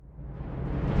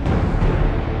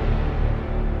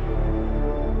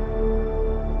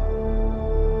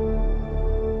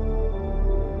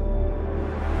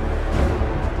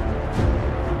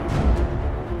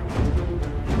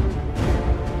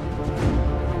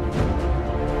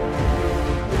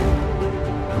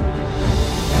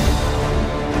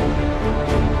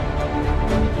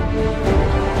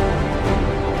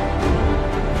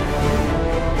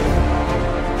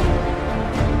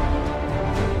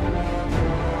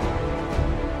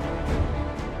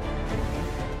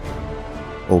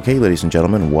Okay, ladies and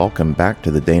gentlemen, welcome back to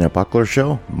the Dana Buckler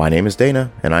Show. My name is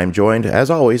Dana, and I'm joined, as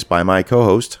always, by my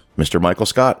co-host, Mr. Michael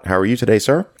Scott. How are you today,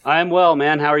 sir? I'm well,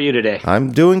 man. How are you today?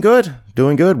 I'm doing good.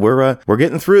 We're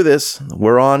getting through this.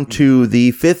 We're on to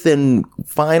the fifth and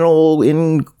final,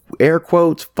 in air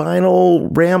quotes, final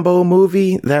Rambo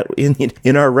movie that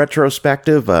in our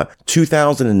retrospective,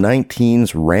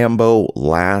 2019's Rambo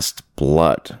Last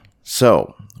Blood.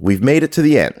 So we've made it to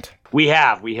the end. We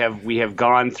have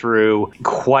gone through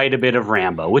quite a bit of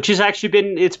Rambo, which has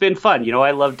actually been fun. You know,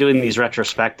 I love doing these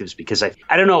retrospectives because I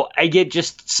don't know, I get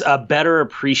just a better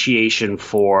appreciation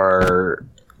for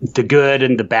the good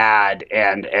and the bad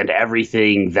and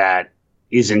everything that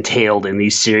is entailed in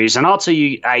these series. And also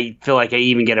I feel like I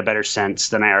even get a better sense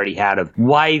than I already had of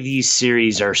why these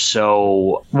series are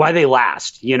why they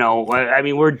last. You know, I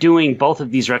mean, we're doing both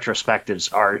of these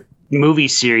retrospectives are movie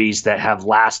series that have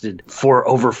lasted for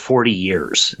over 40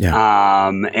 years.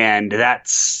 Yeah. And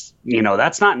that's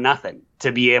not nothing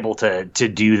to be able to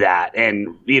do that.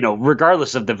 And, you know,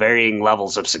 regardless of the varying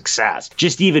levels of success,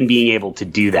 just even being able to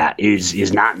do that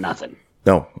is not nothing.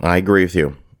 No, I agree with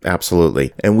you.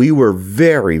 Absolutely. And we were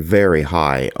very, very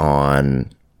high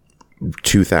on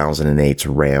 2008's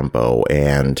Rambo.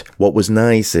 And what was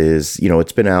nice is, you know,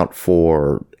 it's been out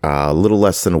for a little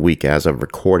less than a week as of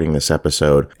recording this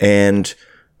episode. And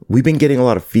we've been getting a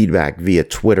lot of feedback via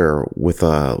Twitter with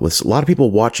a lot of people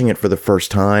watching it for the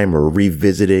first time or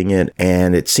revisiting it.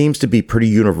 And it seems to be pretty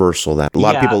universal that a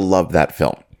lot of people love that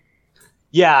film.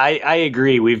 Yeah, I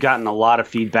agree. We've gotten a lot of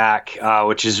feedback,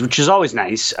 which is always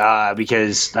nice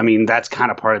because, I mean, that's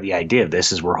kind of part of the idea of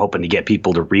this is we're hoping to get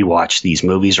people to rewatch these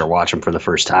movies or watch them for the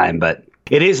first time. But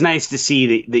it is nice to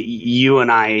see that you and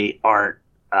I aren't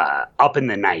up in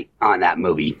the night on that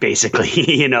movie, basically,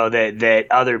 you know, that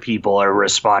other people are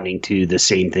responding to the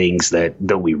same things that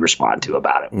we respond to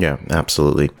about it. Yeah,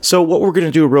 absolutely. So what we're going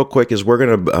to do real quick is we're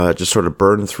going to just sort of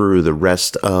burn through the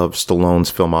rest of Stallone's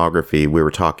filmography. We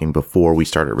were talking before we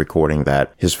started recording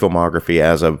that his filmography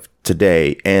as of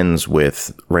today ends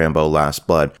with Rambo Last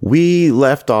Blood. We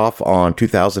left off on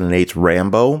 2008's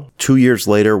Rambo. 2 years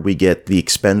later, we get The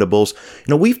Expendables. You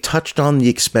know, we've touched on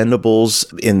The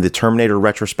Expendables in the Terminator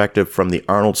retrospective from the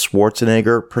Arnold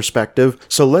Schwarzenegger perspective.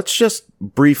 So let's just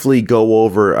briefly go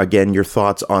over again your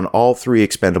thoughts on all three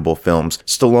Expendable films.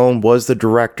 Stallone was the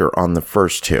director on the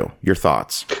first two. Your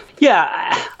thoughts? Yeah,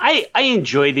 I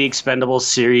enjoy the Expendables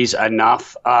series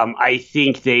enough. I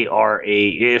think they are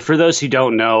for those who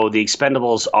don't know, the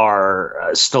Expendables are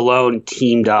Stallone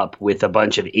teamed up with a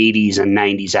bunch of 80s and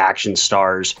 90s action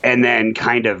stars and then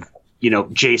kind of, you know,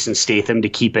 Jason Statham to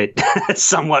keep it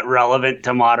somewhat relevant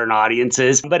to modern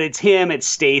audiences. But it's him, it's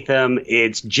Statham,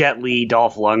 it's Jet Li,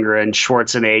 Dolph Lundgren,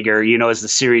 Schwarzenegger. You know, as the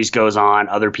series goes on,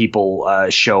 other people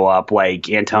show up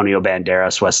like Antonio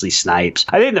Banderas, Wesley Snipes.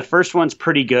 I think the first one's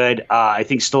pretty good. I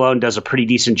think Stallone does a pretty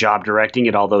decent job directing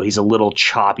it, although he's a little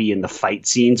choppy in the fight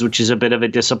scenes, which is a bit of a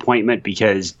disappointment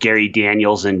because Gary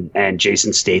Daniels and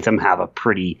Jason Statham have a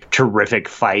pretty terrific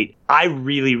fight. I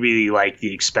really, really like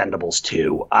The Expendables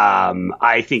 2.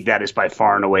 I think that is by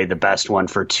far and away the best one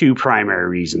for two primary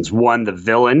reasons. One, the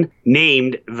villain,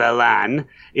 named Valan,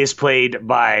 is played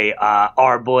by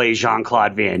our boy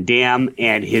Jean-Claude Van Damme,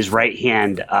 and his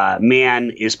right-hand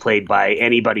man is played by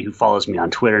anybody who follows me on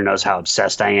Twitter knows how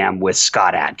obsessed I am with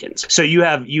Scott Adkins. So you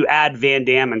add Van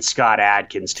Damme and Scott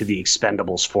Adkins to the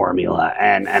Expendables formula,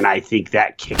 and I think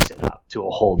that kicks it up to a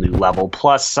whole new level.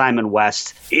 Plus, Simon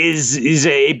West is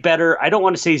a better, I don't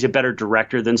want to say he's a better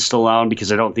director than Stallone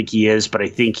because I don't think he is, but I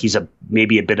think he's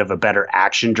maybe a bit of a better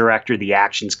action director. The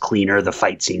action's cleaner, the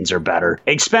fight scenes are better.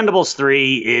 Expendables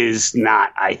 3 is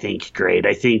not, I think, great.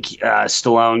 I think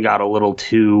Stallone got a little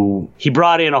he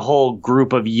brought in a whole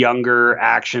group of younger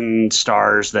action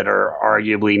stars that are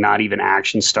arguably not even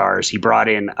action stars. He brought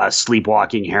in a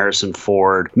sleepwalking Harrison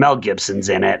Ford. Mel Gibson's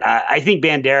in it. I think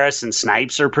Banderas and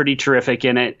Snipes are pretty terrific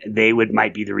in it. They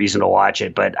might be the reason to watch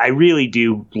it, but I really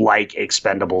do like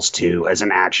Expendables 2 as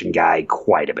an action guy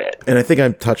quite a bit. And I think I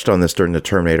touched on this during the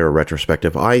Terminator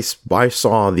retrospective. I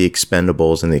saw The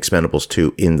Expendables and The Expendables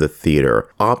 2 in the theater.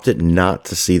 Opted not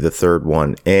to see the third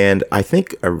one. And I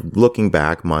think looking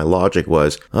back, my logic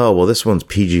was, oh, well, this one's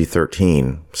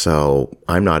PG-13, so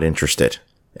I'm not interested.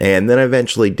 And then I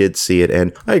eventually did see it,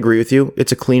 and I agree with you.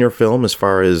 It's a cleaner film as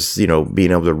far as,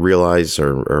 being able to realize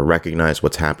or recognize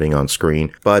what's happening on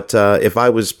screen. But if I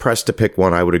was pressed to pick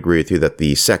one, I would agree with you that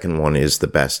the second one is the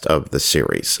best of the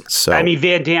series. So I mean,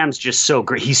 Van Damme's just so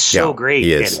great. He's so great.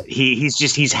 He is. And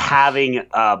he's having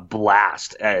a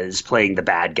blast as playing the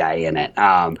bad guy in it.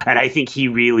 And I think he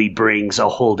really brings a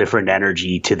whole different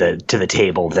energy to the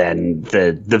table than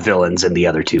the villains in the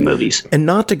other two movies. And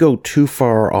not to go too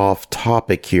far off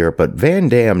topic here, but Van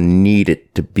Damme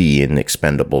needed to be in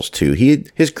Expendables 2.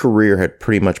 His career had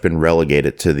pretty much been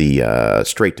relegated to the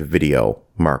straight-to-video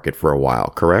market for a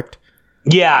while, correct?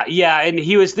 Yeah, and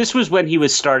this was when he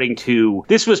was starting to,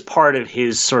 this was part of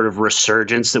his sort of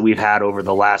resurgence that we've had over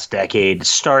the last decade,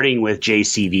 starting with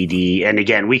JCVD. And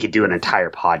again, we could do an entire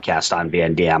podcast on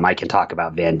Van Damme. I can talk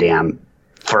about Van Damme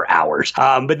for hours.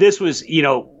 But this was,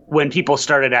 when people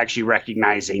started actually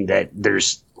recognizing that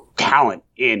there's talent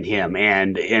in him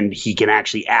and he can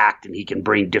actually act and he can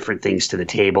bring different things to the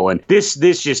table. And this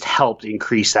just helped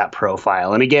increase that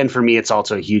profile. And again, for me, it's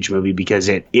also a huge movie because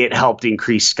it helped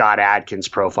increase Scott Adkins'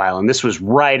 profile. And this was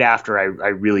right after I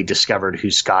really discovered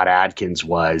who Scott Adkins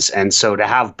was. And so to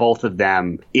have both of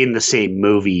them in the same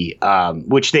movie,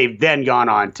 which they've then gone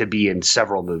on to be in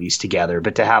several movies together,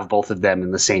 but to have both of them in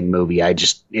the same movie,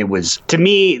 it was, to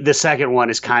me, the second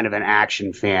one is kind of an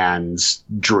action fan's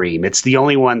dream. It's the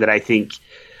only one that I think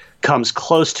comes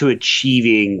close to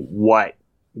achieving what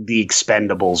The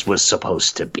Expendables was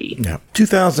supposed to be. Yeah.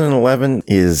 2011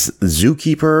 is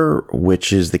Zookeeper,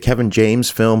 which is the Kevin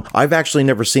James film. I've actually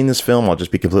never seen this film. I'll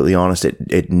just be completely honest.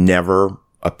 It never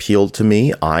appealed to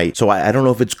me. So I don't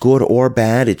know if it's good or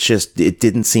bad. It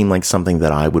didn't seem like something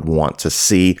that I would want to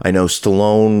see. I know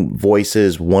Stallone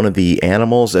voices one of the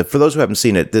animals. For those who haven't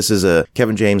seen it, this is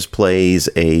Kevin James plays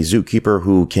a zookeeper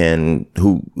who can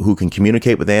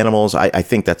communicate with animals. I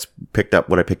think that's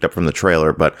what I picked up from the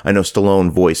trailer, but I know Stallone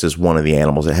voices one of the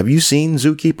animals. Have you seen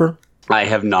Zookeeper? I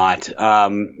have not.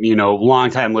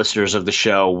 Longtime listeners of the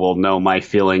show will know my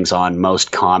feelings on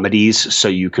most comedies, so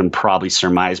you can probably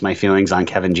surmise my feelings on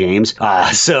Kevin James.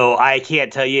 So I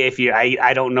can't tell you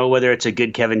I don't know whether it's a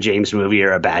good Kevin James movie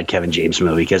or a bad Kevin James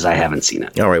movie because I haven't seen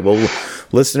it. All right. Well,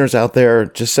 listeners out there,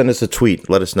 just send us a tweet.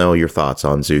 Let us know your thoughts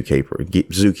on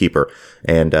Zookeeper,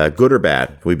 and good or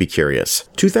bad. We'd be curious.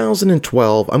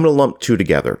 2012, I'm going to lump two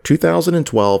together.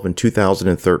 2012 and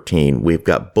 2013, we've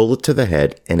got Bullet to the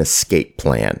Head and Escape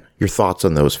Plan. Your thoughts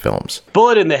on those films?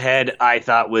 Bullet in the Head, I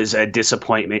thought, was a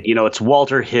disappointment. It's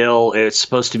Walter Hill. It's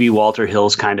supposed to be Walter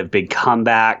Hill's kind of big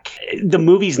comeback. The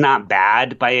movie's not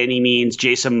bad by any means.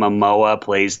 Jason Momoa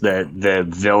plays the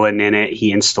villain in it.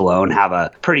 He and Stallone have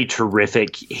a pretty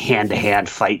terrific hand-to-hand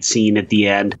fight scene at the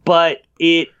end. But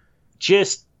it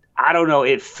just, I don't know,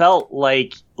 it felt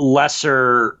like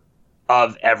lesser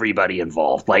of everybody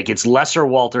involved. Like, it's lesser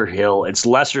Walter Hill, it's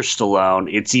lesser Stallone,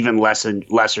 it's even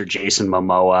lesser Jason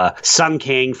Momoa. Sung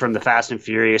Kang from the Fast and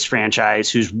Furious franchise,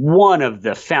 who's one of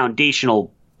the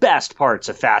foundational best parts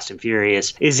of Fast and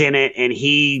Furious, is in it, and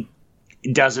they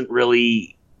don't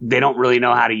really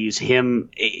know how to use him.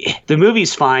 The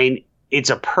movie's fine. It's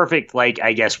a perfect,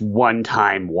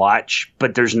 one-time watch,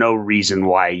 but there's no reason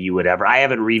why you would ever. I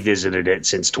haven't revisited it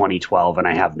since 2012, and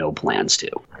I have no plans to.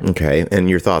 Okay, and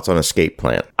your thoughts on Escape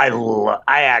Plan?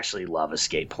 I actually love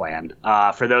Escape Plan.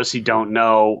 For those who don't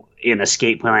know, in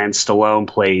Escape Plan, Stallone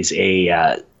plays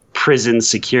a prison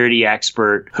security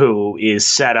expert who is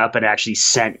set up and actually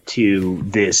sent to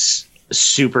this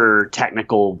super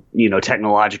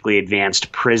technologically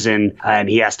advanced prison, and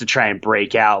he has to try and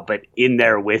break out. But in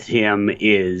there with him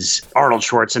is Arnold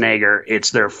Schwarzenegger.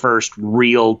 It's their first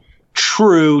real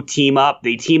true team up.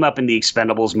 They team up in the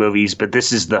Expendables movies, but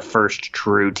this is the first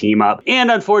true team up. And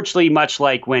unfortunately, much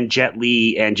like when Jet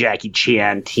Li and Jackie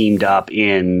Chan teamed up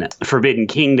in Forbidden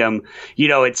Kingdom,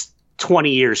 it's 20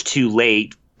 years too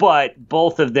late, but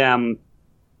both of them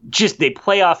they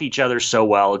play off each other so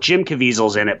well. Jim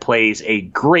Caviezel's in it, plays a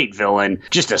great villain,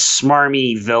 just a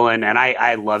smarmy villain, and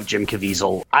I love Jim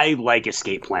Caviezel. I like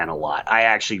Escape Plan a lot. I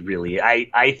actually really,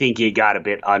 I think it got a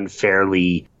bit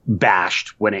unfairly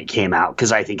bashed when it came out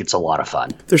because I think it's a lot of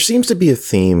fun. There seems to be a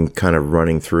theme kind of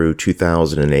running through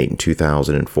 2008 and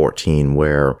 2014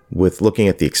 where, with looking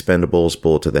at the Expendables,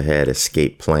 Bullet to the Head,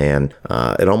 Escape Plan,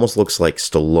 it almost looks like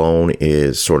Stallone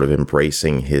is sort of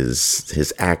embracing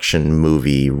his action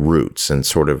movie roots and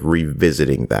sort of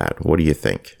revisiting that. What do you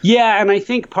think? Yeah, and I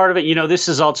think part of it, this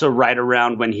is also right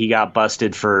around when he got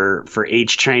busted for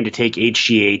trying to take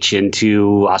HGH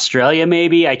into Australia,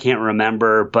 maybe. I can't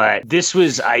remember, but this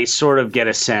was, I sort of get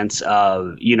a sense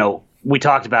of, we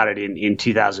talked about it in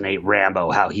 2008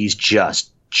 Rambo, how he's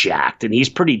just jacked, and he's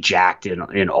pretty jacked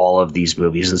in all of these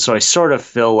movies. And so I sort of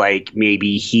feel like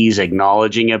maybe he's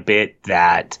acknowledging a bit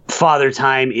that Father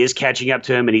Time is catching up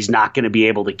to him and he's not going to be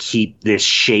able to keep this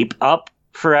shape up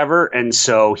forever. And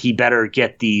so he better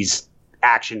get these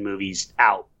action movies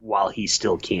out while he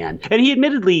still can. And he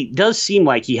admittedly does seem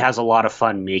like he has a lot of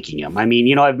fun making them. I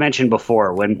mean, I've mentioned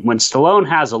before, when Stallone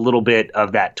has a little bit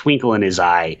of that twinkle in his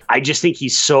eye, I just think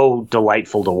he's so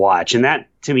delightful to watch. And that,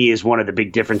 to me, is one of the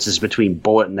big differences between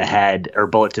Bullet to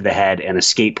the Head and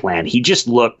Escape Plan. He just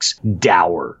looks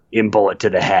dour in Bullet to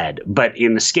the Head, but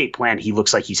in Escape Plan, he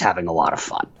looks like he's having a lot of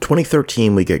fun.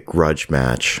 2013, we get Grudge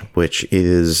Match, which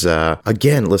is,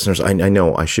 again, listeners, I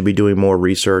know I should be doing more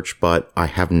research, but I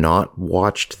have not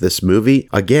watched this movie.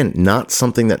 Again, not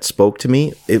something that spoke to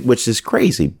me, which is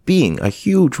crazy. Being a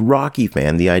huge Rocky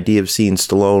fan, the idea of seeing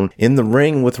Stallone in the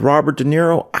ring with Robert De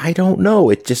Niro, I don't know.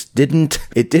 It just didn't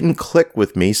click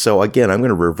with me. So again, I'm going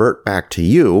to revert back to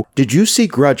you. Did you see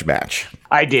Grudge Match?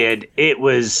 I did. It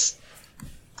was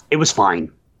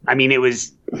fine. I mean, it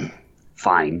was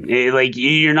fine.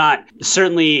 You're not,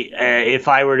 certainly, if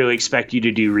I were to expect you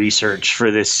to do research for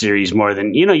this series more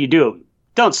than, you do,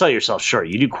 don't sell yourself short.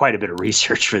 You do quite a bit of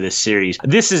research for this series.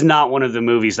 This is not one of the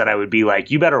movies that I would be like,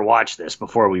 you better watch this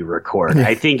before we record.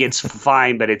 I think it's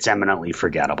fine, but it's eminently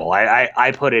forgettable.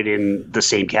 I put it in the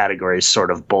same category as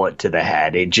sort of Bullet to the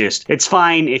Head. It's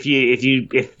fine if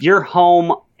you're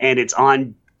home and it's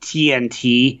on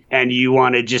TNT and you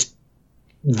want to just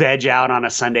veg out on a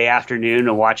Sunday afternoon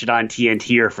and watch it on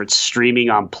TNT, or if it's streaming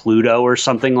on Pluto or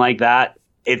something like that,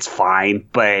 it's fine,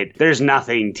 but there's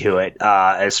nothing to it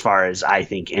as far as I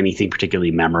think anything particularly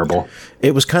memorable.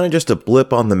 It was kind of just a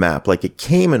blip on the map. Like, it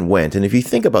came and went. And if you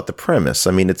think about the premise,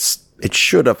 I mean, it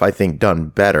should have, I think, done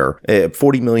better.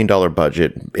 $40 million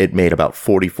budget. It made about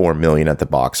 $44 million at the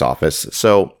box office.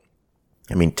 So,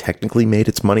 I mean, technically made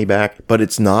its money back, but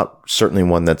it's not certainly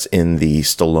one that's in the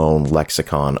Stallone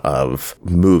lexicon of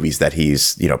movies that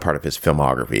he's, part of his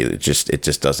filmography. It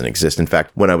just doesn't exist. In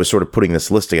fact, when I was sort of putting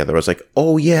this list together, I was like,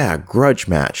 oh yeah, Grudge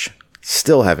Match.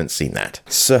 Still haven't seen that.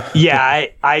 So yeah,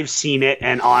 I've seen it,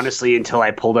 and honestly, until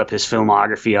I pulled up his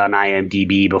filmography on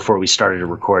IMDb before we started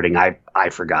recording, I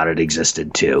forgot it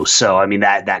existed too. So I mean,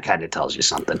 that kind of tells you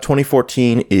something.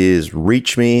 2014 is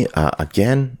Reach Me.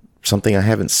 Again, something I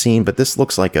haven't seen, but this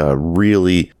looks like a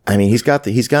really, I mean, he's got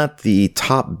the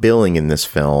top billing in this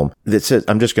film. That says,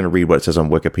 I'm just going to read what it says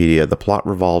on Wikipedia. The plot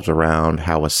revolves around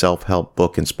how a self-help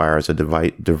book inspires a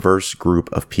diverse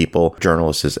group of people,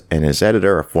 journalist and his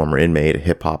editor, a former inmate, a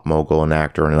hip-hop mogul, an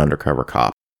actor, and an undercover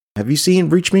cop. Have you seen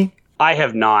Reach Me? I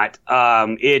have not.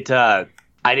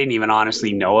 I didn't even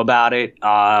honestly know about it.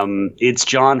 It's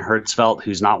John Hertzfeldt,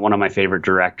 who's not one of my favorite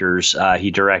directors.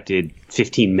 He directed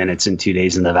 15 Minutes and 2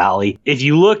 Days in the Valley. If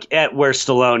you look at where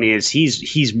Stallone is,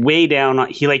 he's way down.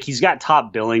 He's got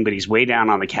top billing, but he's way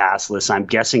down on the cast list. I'm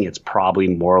guessing it's probably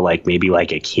more like maybe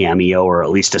like a cameo or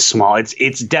at least a small.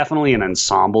 It's definitely an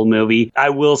ensemble movie. I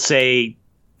will say,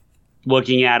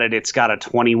 looking at it, it's got a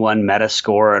 21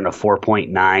 Metascore and a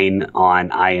 4.9 on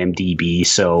IMDb.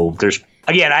 So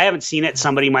again, I haven't seen it.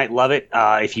 Somebody might love it.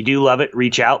 If you do love it,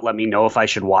 reach out. Let me know if I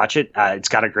should watch it. It's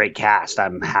got a great cast.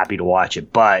 I'm happy to watch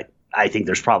it. But I think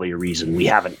there's probably a reason we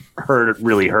haven't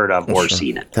really heard of or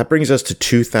seen it. That brings us to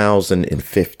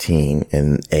 2015,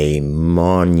 and a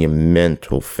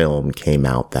monumental film came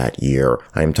out that year.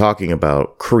 I'm talking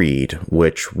about Creed,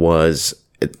 which was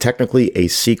technically a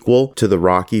sequel to the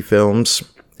Rocky films.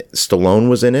 Stallone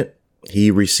was in it.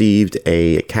 He received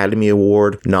an Academy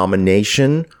Award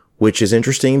nomination, which is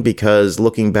interesting because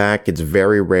looking back, it's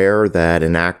very rare that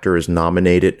an actor is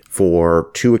nominated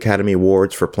for 2 Academy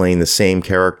Awards for playing the same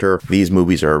character. These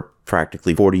movies are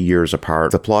practically 40 years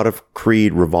apart. The plot of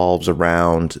Creed revolves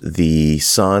around the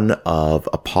son of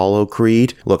Apollo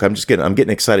Creed. Look, I'm getting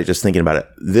excited just thinking about it.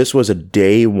 This was a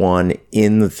day one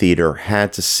in the theater,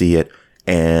 had to see it,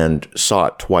 and saw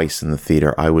it twice in the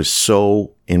theater. I was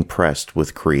so impressed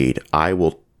with Creed. I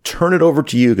will turn it over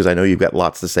to you because I know you've got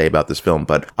lots to say about this film,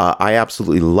 but I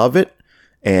absolutely love it,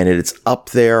 and it's up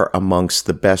there amongst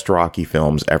the best Rocky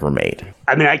films ever made.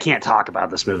 I mean, I can't talk about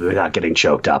this movie without getting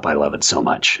choked up. I love it so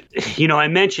much. I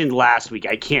mentioned last week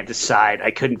I couldn't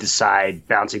decide,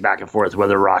 bouncing back and forth,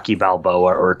 whether Rocky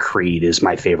Balboa or Creed is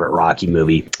my favorite Rocky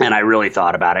movie, and I really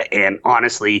thought about it, and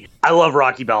honestly, I love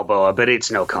Rocky Balboa, but it's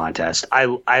no contest.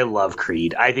 I love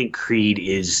Creed. I think Creed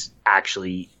is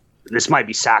actually, this might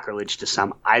be sacrilege to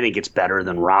some, I think it's better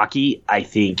than Rocky. I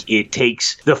think it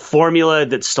takes the formula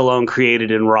that Stallone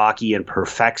created in Rocky and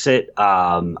perfects it.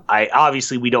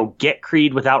 We don't get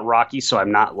Creed without Rocky, so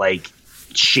I'm not like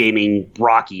shaming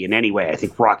Rocky in any way. I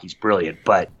think Rocky's brilliant,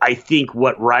 but I think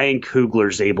what Ryan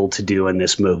Coogler's able to do in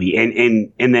this movie,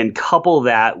 and then couple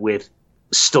that with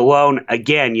Stallone,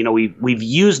 again, we've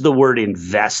used the word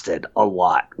invested a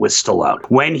lot with Stallone.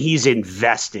 When he's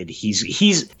invested,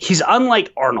 he's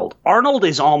unlike Arnold. Arnold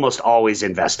is almost always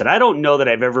invested. I don't know that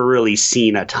I've ever really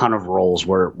seen a ton of roles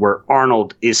where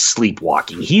Arnold is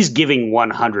sleepwalking. He's giving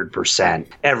 100%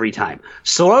 every time.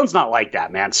 Stallone's not like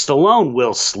that, man. Stallone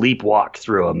will sleepwalk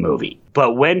through a movie.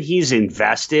 But when he's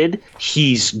invested,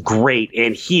 he's great.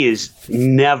 And he has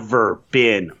never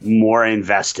been more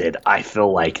invested, I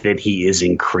feel like, than he is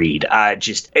in Creed.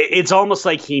 It's almost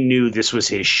like he knew this was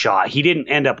his shot. He didn't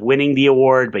end up winning the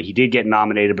award, but he did get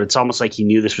nominated. But it's almost like he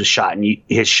knew this was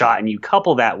his shot. And you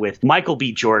couple that with Michael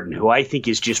B. Jordan, who I think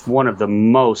is just one of the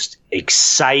most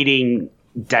exciting,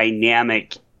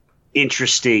 dynamic,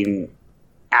 interesting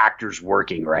actors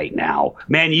working right now.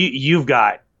 Man, you've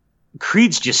got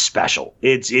Creed's just special.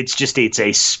 It's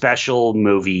a special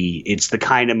movie. It's the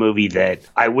kind of movie that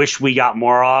I wish we got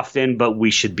more often, but we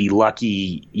should be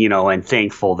lucky, and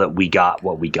thankful that we got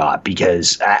what we got,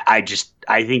 because I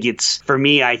think it's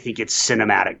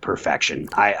cinematic perfection.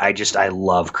 I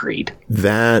love Creed.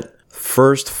 That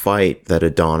first fight that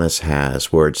Adonis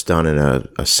has, where it's done in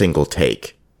a single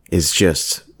take, is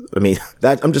just,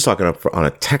 I'm just talking on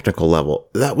a technical level.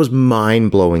 That was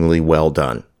mind-blowingly well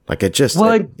done. Like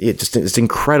it's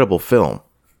incredible film.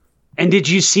 And did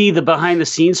you see the behind the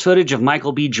scenes footage of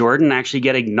Michael B. Jordan actually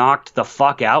getting knocked the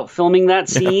fuck out filming that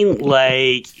scene?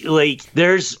 like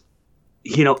there's,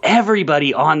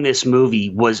 everybody on this movie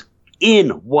was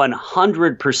in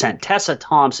 100%. Tessa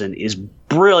Thompson is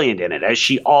brilliant in it, as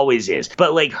she always is.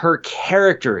 But like, her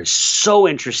character is so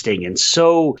interesting, and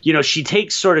so, she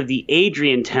takes sort of the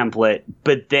Adrian template,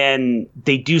 but then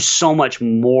they do so much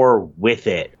more with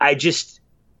it.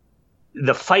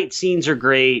 The fight scenes are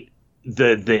great.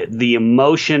 The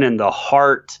emotion and the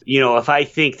heart. If I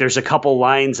think there's a couple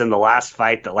lines in the last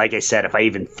fight that, like I said, if I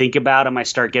even think about them, I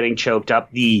start getting choked up.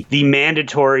 The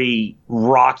mandatory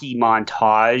Rocky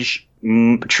montage,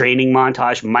 training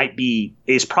montage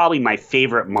is probably my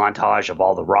favorite montage of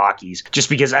all the Rockies, just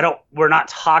because we're not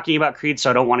talking about Creed, so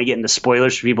I don't want to get into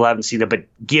spoilers for people who haven't seen it, but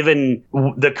given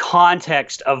the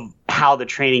context of how the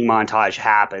training montage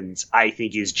happens, I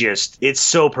think it's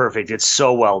so perfect. It's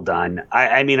so well done.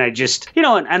 Ryan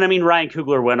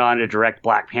Coogler went on to direct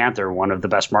Black Panther, one of the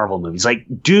best Marvel movies. Like,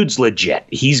 dude's legit.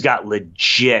 He's got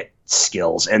legit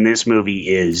skills, and this movie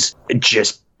is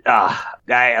just, like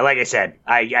I said,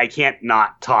 I can't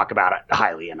not talk about it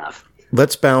highly enough.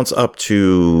 Let's bounce up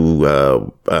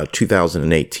to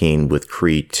 2018 with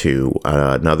Creed 2.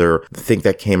 Another thing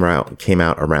that came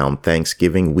out around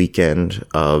Thanksgiving weekend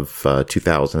of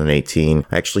 2018.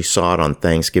 I actually saw it on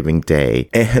Thanksgiving Day.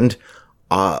 And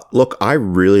look, I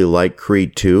really like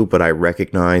Creed 2, but I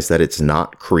recognize that it's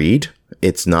not Creed.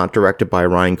 It's not directed by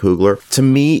Ryan Coogler. To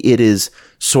me, it is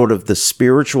sort of the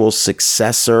spiritual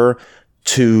successor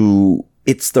to,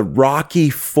 it's the Rocky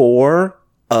IV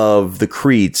of the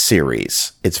Creed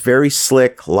series. It's very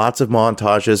slick, lots of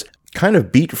montages, kind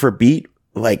of beat for beat,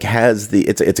 like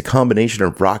it's a combination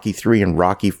of Rocky 3 and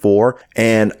Rocky 4.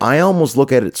 And I almost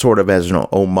look at it sort of as an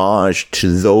homage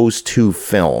to those two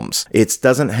films. It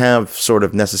doesn't have sort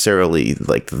of necessarily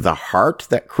like the heart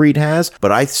that Creed has,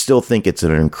 but I still think it's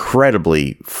an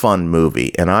incredibly fun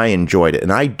movie, and I enjoyed it.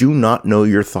 And I do not know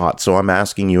your thoughts, so I'm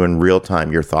asking you in real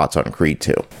time your thoughts on Creed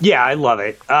 2. Yeah, I love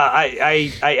it.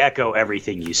 I echo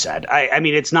everything you said.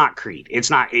 It's not Creed. It's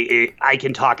not. I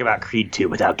can talk about Creed 2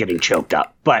 without getting choked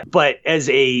up. But as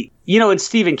and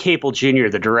Stephen Caple Jr.,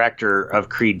 the director of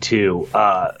Creed 2,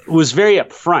 was very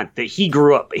upfront that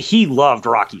he loved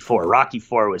Rocky 4. Rocky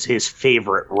 4 was his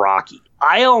favorite Rocky.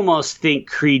 I almost think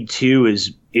Creed 2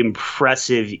 is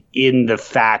impressive in the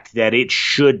fact that it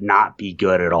should not be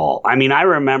good at all. I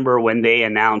remember when they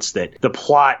announced that the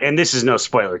plot, and this is no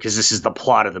spoiler because this is the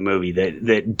plot of the movie,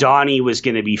 that Donnie was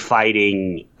going to be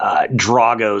fighting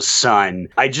Drago's son.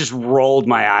 I just rolled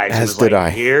my eyes. As did I.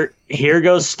 Here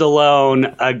goes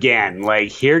Stallone again. Like,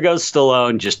 here goes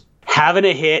Stallone just having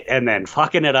a hit and then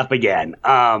fucking it up again.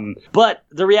 But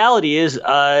the reality is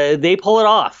they pull it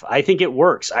off. I think it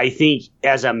works. I think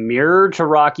as a mirror to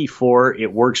Rocky IV,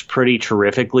 it works pretty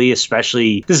terrifically,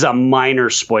 especially, this is a minor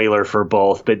spoiler for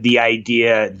both, but the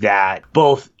idea that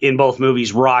in both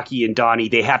movies, Rocky and Donnie,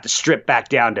 they have to strip back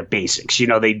down to basics.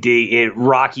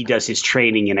 Rocky does his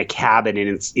training in a cabin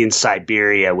in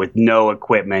Siberia with no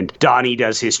equipment. Donnie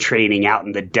does his training out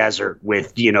in the desert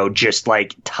with, just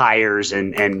like tires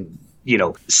and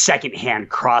secondhand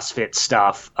CrossFit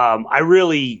stuff. I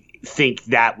really think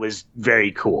that was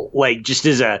very cool. Like, just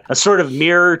as a sort of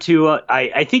mirror to,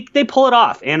 I think they pull it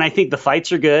off. And I think the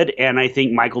fights are good. And I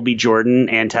think Michael B. Jordan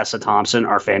and Tessa Thompson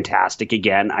are fantastic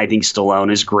again. I think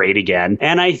Stallone is great again.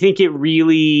 And I think it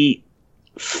really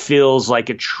feels like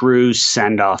a true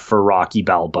send-off for Rocky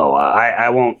Balboa. I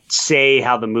won't say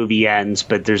how the movie ends,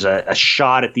 but there's a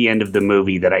shot at the end of the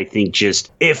movie that I think just,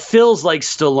 it feels like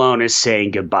Stallone is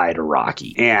saying goodbye to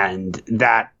Rocky. And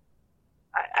that,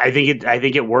 I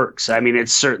think it works. I mean,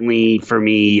 it's certainly, for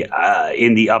me,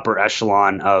 in the upper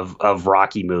echelon of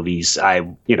Rocky movies.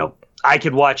 I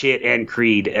could watch it and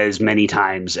Creed as many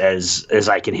times as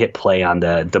I can hit play on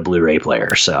the Blu-ray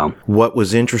player. So what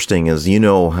was interesting is, you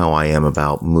know how I am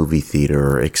about movie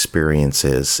theater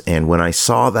experiences. And when I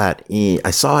saw that,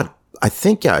 I saw it, I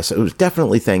think, yeah, it was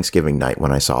definitely Thanksgiving night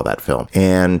when I saw that film.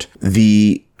 And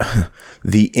the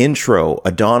intro,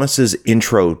 Adonis's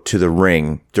intro to the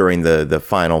ring during the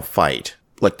final fight,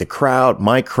 like the crowd,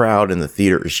 my crowd in the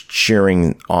theater is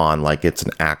cheering on like it's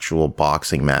an actual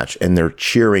boxing match, and they're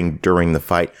cheering during the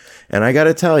fight. And I got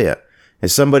to tell you,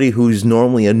 as somebody who's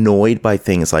normally annoyed by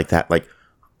things like that, like,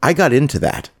 I got into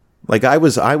that. Like, I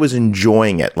was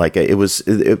enjoying it. Like, it was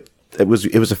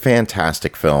a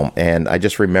fantastic film. And I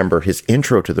just remember his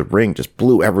intro to the ring just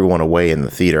blew everyone away in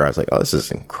the theater. I was like, oh, this is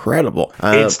incredible.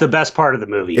 It's the best part of the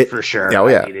movie, for sure. Oh,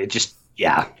 yeah. I mean, it just,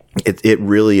 yeah. It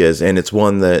really is. And it's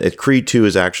one that Creed 2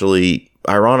 is actually,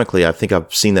 ironically, I think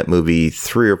I've seen that movie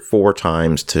 3 or 4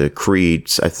 times to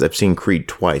Creed. I've seen Creed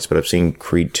twice, but I've seen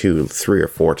Creed 2 3 or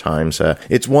 4 times.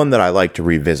 It's one that I like to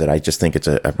revisit. I just think it's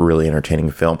a really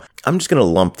entertaining film. I'm just going to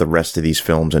lump the rest of these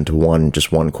films into one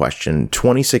question.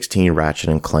 2016 Ratchet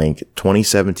and Clank,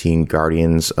 2017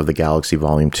 Guardians of the Galaxy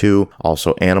Volume 2,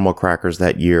 also Animal Crackers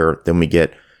that year. Then we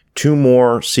get 2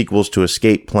 more sequels to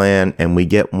Escape Plan, and we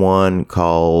get one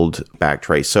called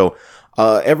Backtrace. So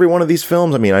every one of these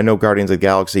films, I mean, I know Guardians of the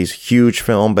Galaxy is a huge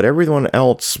film, but everyone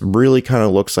else really kind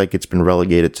of looks like it's been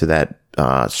relegated to that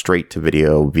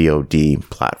straight-to-video VOD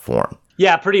platform.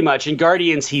 Yeah, pretty much. In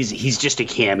Guardians, he's just a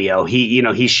cameo.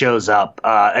 He shows up.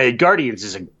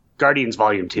 Guardians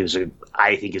Volume 2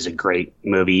 I think is a great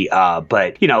movie,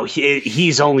 but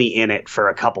he's only in it for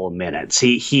a couple of minutes.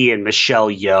 He and Michelle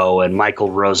Yeoh and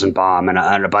Michael Rosenbaum and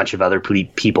a bunch of other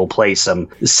people play some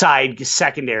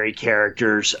secondary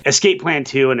characters. Escape Plan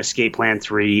 2 and Escape Plan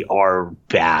 3 are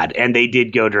bad, and they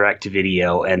did go direct to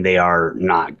video, and they are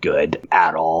not good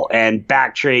at all. And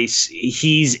Backtrace,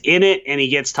 he's in it and he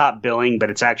gets top billing, but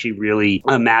it's actually really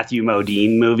a Matthew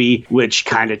Modine movie, which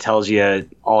kind of tells you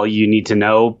all you need to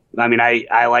know. I mean,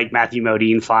 I like Matthew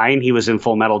Modine fine. He was in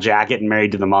Full Metal Jacket and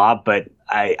Married to the Mob, but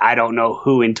I don't know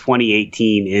who in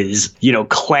 2018 is,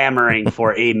 clamoring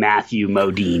for a Matthew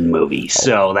Modine movie.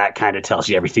 So that kind of tells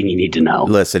you everything you need to know.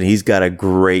 Listen, he's got a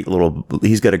great little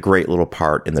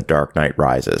part in The Dark Knight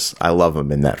Rises. I love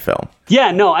him in that film.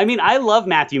 Yeah, no, I mean, I love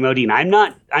Matthew Modine.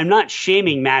 I'm not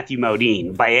shaming Matthew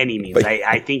Modine by any means. But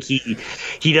I think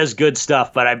he does good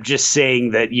stuff, but I'm just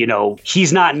saying that,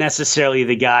 he's not necessarily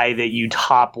the guy that you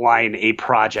top line a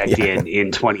project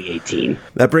in 2018.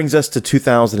 That brings us to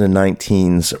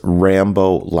 2019's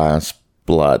Rambo Last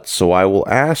Blood. So I will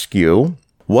ask you,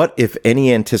 what, if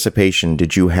any, anticipation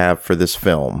did you have for this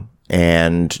film?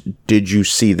 And did you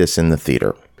see this in the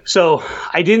theater? So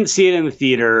I didn't see it in the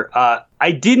theater.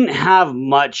 I didn't have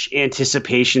much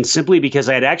anticipation simply because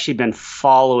I had actually been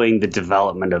following the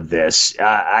development of this.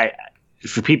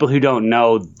 For people who don't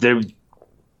know,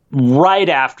 right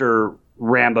after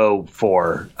Rambo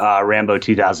 4, Rambo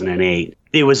 2008,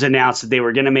 it was announced that they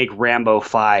were going to make Rambo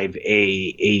 5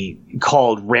 a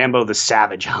called Rambo the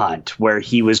Savage Hunt, where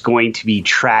he was going to be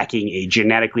tracking a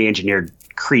genetically engineered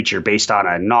creature based on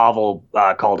a novel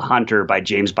called Hunter by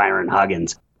James Byron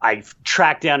Huggins. I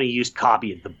tracked down a used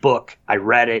copy of the book. I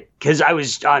read it because I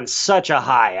was on such a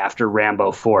high after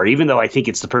Rambo 4. Even though I think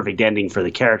it's the perfect ending for the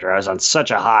character, I was on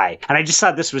such a high. And I just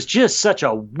thought this was just such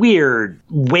a weird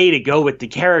way to go with the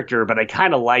character, but I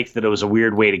kind of liked that it was a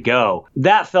weird way to go.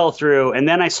 That fell through, and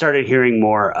then I started hearing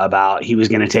more about he was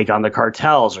going to take on the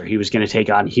cartels, or he was going to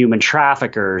take on human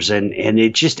traffickers, and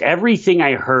it just, everything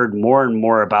I heard more and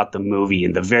more about the movie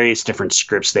and the various different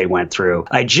scripts they went through,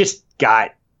 I just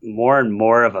got more and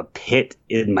more of a pit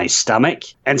in my stomach.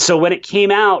 And so when it came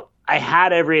out, I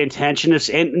had every intention of,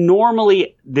 and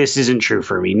normally this isn't true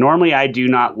for me. Normally I do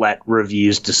not let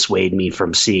reviews dissuade me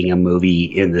from seeing a movie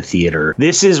in the theater.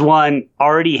 This is one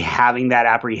already having that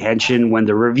apprehension. When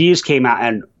the reviews came out,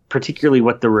 and particularly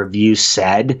what the reviews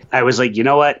said, I was like, you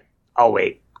know what? I'll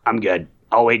wait. I'm good.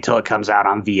 I'll wait till it comes out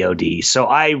on VOD. So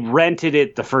I rented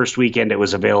it the first weekend it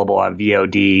was available on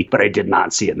VOD, but I did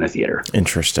not see it in the theater.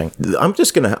 Interesting. I'm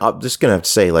just gonna have to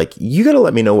say, like, you got to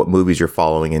let me know what movies you're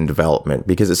following in development,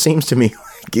 because it seems to me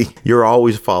like you're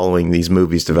always following these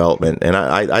movies' development, and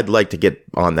I'd like to get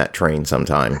on that train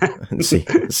sometime and see.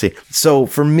 So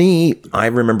for me, I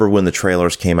remember when the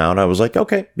trailers came out, I was like,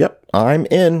 okay, yep, I'm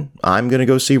in. I'm going to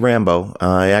go see Rambo.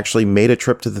 I actually made a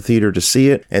trip to the theater to see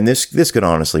it. And this could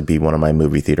honestly be one of my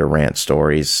movie theater rant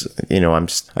stories. You know,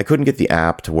 I couldn't get the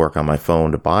app to work on my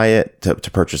phone to buy it,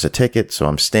 to purchase a ticket. So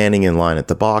I'm standing in line at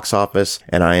the box office,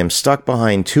 and I am stuck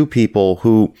behind two people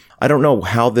who, I don't know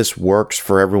how this works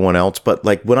for everyone else, but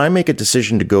like when I make a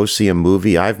decision to go see a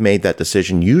movie, I've made that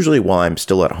decision usually while I'm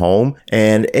still at home.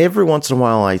 And every once in a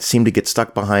while, I seem to get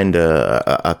stuck behind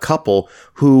a couple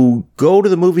who go to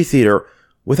the movie theater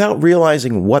without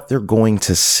realizing what they're going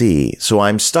to see. So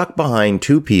I'm stuck behind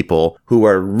two people who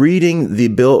are reading the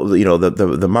bill, you know,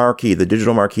 the marquee, the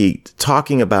digital marquee,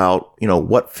 talking about, you know,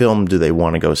 what film do they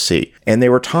want to go see. And they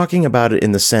were talking about it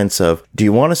in the sense of, do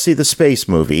you want to see the space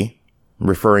movie?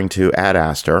 Referring to Ad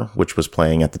Astra, which was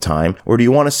playing at the time, or do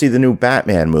you want to see the new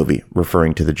Batman movie,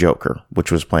 referring to the Joker,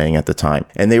 which was playing at the time?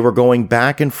 And they were going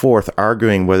back and forth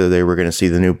arguing whether they were going to see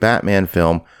the new Batman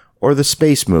film or the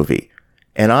space movie.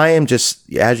 And I am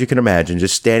just, as you can imagine,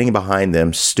 just standing behind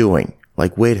them stewing.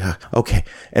 Like, wait, okay.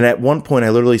 And at one point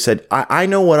I literally said, I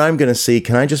know what I'm going to see.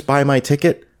 Can I just buy my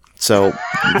ticket? So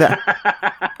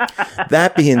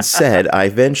that being said, I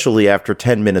eventually, after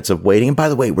 10 minutes of waiting, and by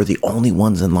the way, we're the only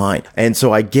ones in line. And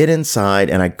so I get inside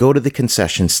and I go to the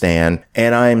concession stand,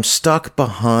 and I'm stuck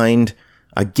behind,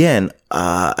 again,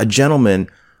 a gentleman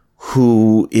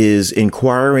who is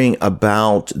inquiring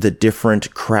about the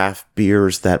different craft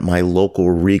beers that my local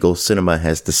Regal Cinema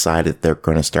has decided they're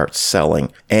going to start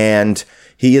selling. And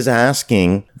he is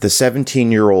asking the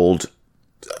 17-year-old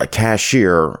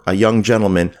cashier, a young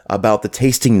gentleman, about the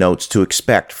tasting notes to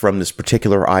expect from this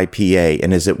particular IPA,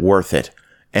 and is it worth it?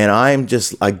 And I'm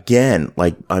just, again,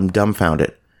 like, I'm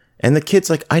dumbfounded. And the kid's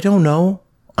like, I don't know.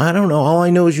 All I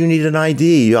know is you need an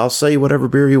ID. I'll sell you whatever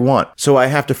beer you want. So I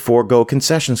have to forego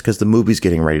concessions because the movie's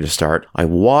getting ready to start. I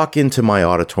walk into my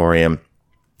auditorium.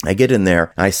 I get in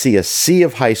there. I see a sea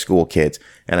of high school kids.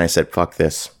 And I said, fuck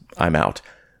this. I'm out.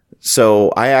 So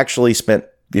I actually spent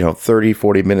 30,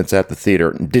 40 minutes at the theater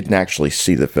and didn't actually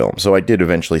see the film. So I did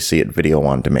eventually see it video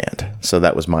on demand. So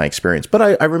that was my experience.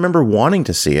 But I remember wanting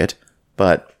to see it,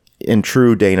 but in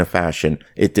true Dana fashion,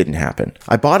 it didn't happen.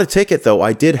 I bought a ticket, though.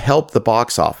 I did help the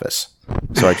box office.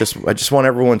 So I just want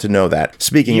everyone to know that.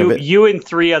 Speaking of it, you and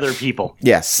three other people.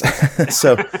 Yes.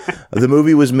 So the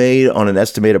movie was made on an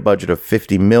estimated budget of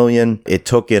 $50 million. It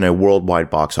took in a worldwide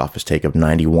box office take of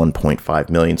 $91.5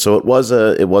 million. So it was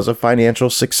a financial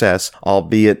success,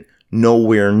 albeit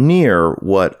nowhere near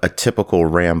what a typical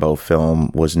Rambo film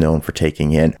was known for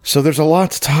taking in. So there's a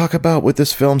lot to talk about with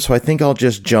this film. So I think I'll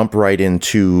just jump right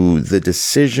into the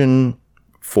decision.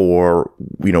 For,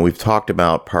 we've talked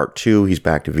about part 2, he's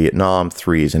back to Vietnam.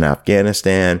 3 is in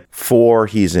Afghanistan. 4,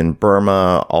 he's in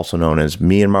Burma, also known as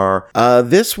Myanmar.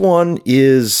 This one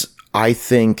is, I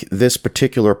think, this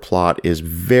particular plot is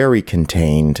very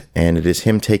contained, and it is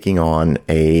him taking on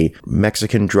a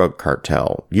Mexican drug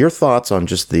cartel. Your thoughts on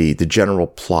just the general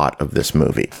plot of this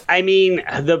movie? I mean,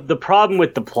 the problem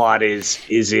with the plot is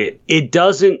it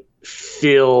doesn't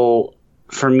feel...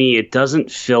 For me, it doesn't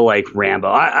feel like Rambo.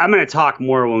 I'm going to talk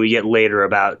more when we get later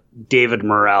about David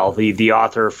Morrell, the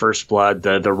author of First Blood,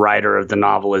 the writer of the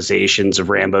novelizations of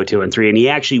Rambo 2 and 3, and he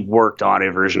actually worked on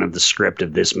a version of the script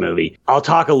of this movie. I'll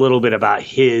talk a little bit about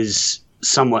his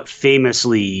somewhat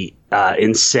famously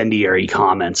incendiary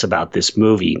comments about this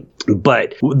movie.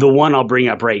 But the one I'll bring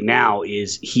up right now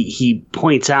is he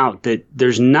points out that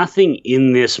there's nothing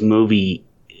in this movie.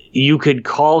 You could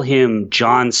call him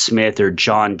John Smith or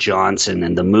John Johnson,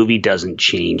 and the movie doesn't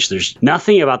change. There's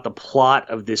nothing about the plot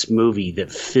of this movie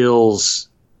that feels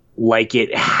like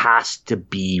it has to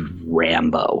be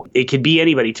Rambo. It could be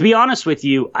anybody. To be honest with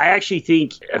you, I actually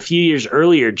think a few years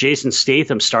earlier, Jason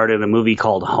Statham started a movie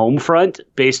called Homefront,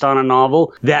 based on a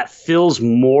novel, that feels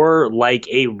more like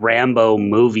a Rambo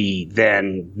movie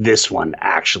than this one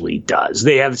actually does.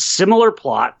 They have similar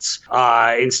plots.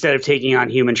 Instead of taking on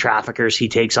human traffickers, he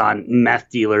takes on meth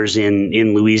dealers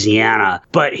in Louisiana.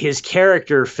 But his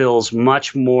character feels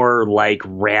much more like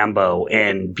Rambo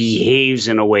and behaves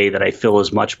in a way that I feel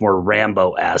is much more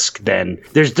Rambo-esque than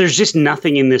there's just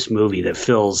nothing in this movie that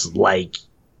feels like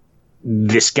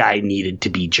this guy needed to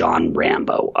be John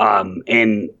Rambo.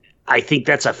 And I think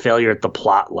that's a failure at the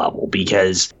plot level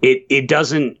because it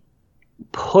doesn't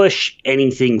push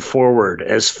anything forward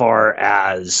as far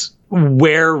as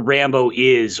where Rambo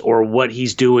is or what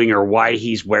he's doing or why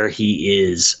he's where he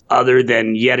is, other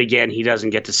than yet again he doesn't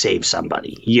get to save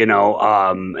somebody,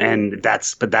 and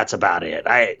that's about it.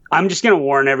 I'm just gonna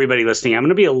warn everybody listening, I'm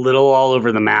gonna be a little all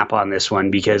over the map on this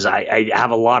one because I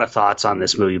have a lot of thoughts on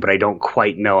this movie, but I don't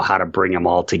quite know how to bring them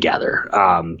all together.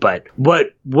 But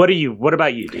what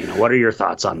about you, Dana? What are your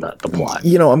thoughts on the plot?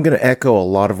 I'm gonna echo a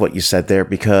lot of what you said there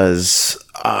because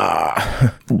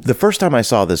the first time I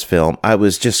saw this film, I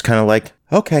was just kind of like,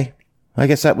 okay, I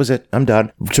guess that was it. I'm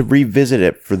done. To revisit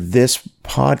it for this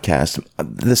podcast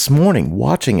this morning,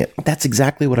 watching it, that's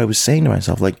exactly what I was saying to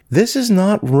myself. Like, this is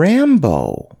not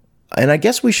Rambo. And I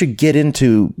guess we should get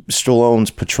into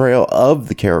Stallone's portrayal of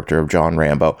the character of John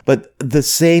Rambo. But the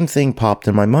same thing popped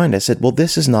in my mind. I said, well,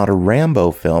 this is not a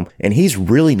Rambo film. And he's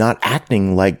really not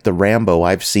acting like the Rambo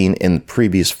I've seen in the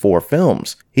previous 4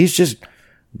 films. He's just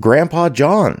Grandpa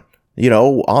John,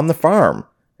 on the farm.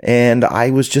 And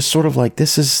I was just sort of like,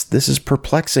 this is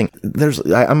perplexing.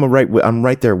 I'm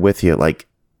right there with you. Like,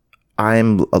 I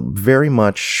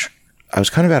was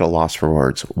kind of at a loss for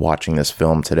words watching this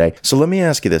film today. So let me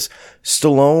ask you this.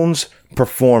 Stallone's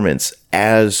performance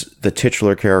as the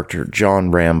titular character,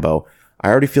 John Rambo, I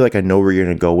already feel like I know where you're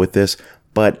going to go with this,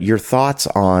 but your thoughts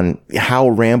on how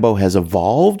Rambo has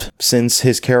evolved since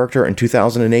his character in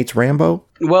 2008's Rambo?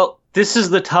 Well, this is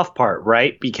the tough part,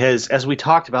 right? Because as we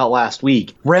talked about last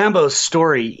week, Rambo's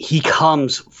story, he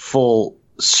comes full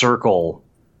circle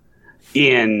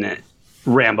in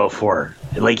Rambo 4.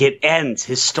 Like, it ends.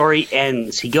 His story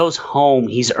ends. He goes home.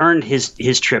 He's earned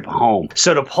his trip home.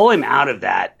 So to pull him out of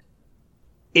that,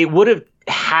 it would have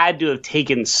had to have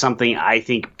taken something, I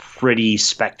think, pretty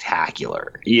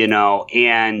spectacular,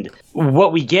 and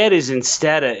what we get is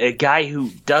instead a guy who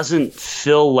doesn't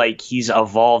feel like he's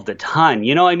evolved a ton.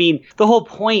 The whole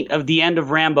point of the end of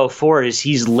Rambo 4 is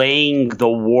he's laying the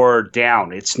war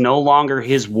down. It's no longer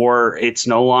his war. It's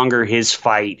no longer his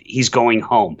fight. He's going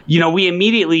home. We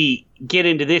immediately get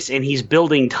into this and he's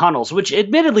building tunnels, which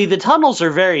admittedly the tunnels are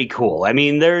very cool.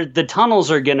 The tunnels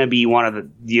are going to be one of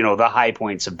the high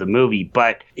points of the movie,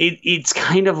 but it's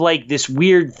kind of like this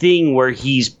weird thing where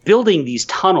he's building these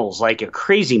tunnels like a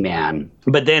crazy man,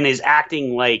 but then is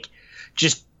acting like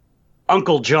just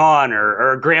Uncle John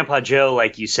or Grandpa Joe,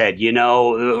 like you said,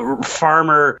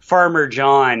 Farmer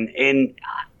John. And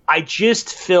I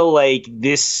just feel like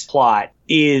this plot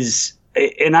is,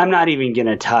 and I'm not even going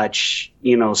to touch,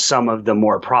 some of the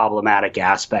more problematic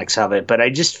aspects of it, but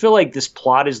I just feel like this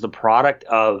plot is the product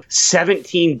of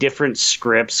 17 different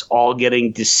scripts all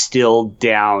getting distilled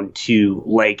down to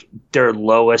like their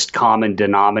lowest common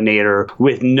denominator,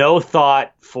 with no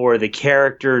thought for the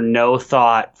character, no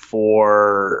thought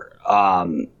for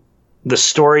the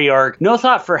story arc, no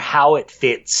thought for how it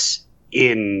fits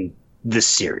in the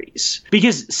series.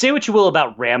 Because say what you will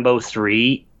about Rambo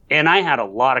 3, and I had a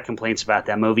lot of complaints about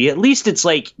that movie. At least it's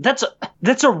like, that's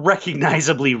a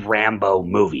recognizably Rambo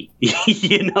movie.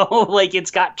 Like,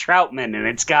 it's got Troutman and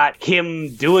it's got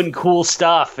him doing cool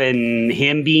stuff and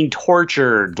him being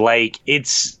tortured. Like,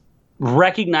 it's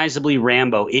recognizably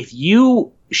Rambo. If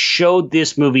you showed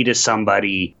this movie to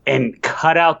somebody and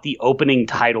cut out the opening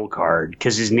title card,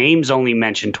 because his name's only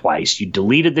mentioned twice, you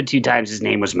deleted the 2 times his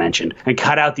name was mentioned, and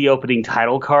cut out the opening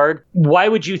title card, why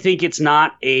would you think it's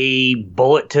not a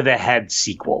bullet to the head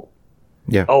sequel?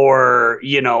 Yeah. Or,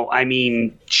 a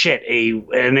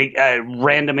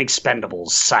random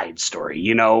Expendables side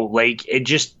story, like, it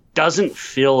just doesn't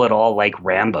feel at all like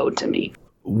Rambo to me.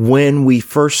 When we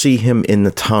first see him in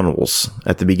the tunnels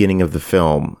at the beginning of the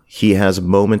film, he has a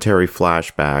momentary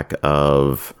flashback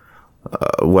of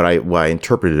what I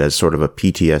interpreted as sort of a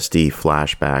PTSD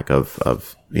flashback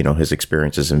of his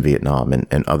experiences in Vietnam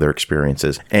and other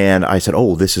experiences. And I said,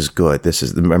 oh, this is good.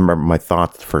 Remember my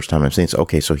thought the first time I'm saying,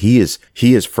 okay, so he is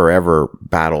forever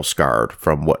battle scarred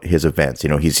from what his events,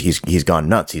 he's gone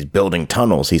nuts. He's building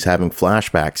tunnels. He's having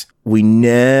flashbacks. We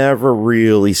never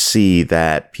really see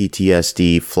that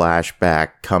PTSD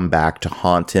flashback come back to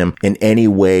haunt him in any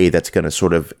way that's going to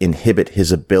sort of inhibit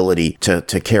his ability to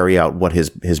carry out what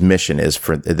his mission is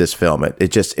for this film.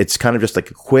 It's kind of just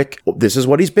like a quick, this is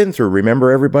what he's been through.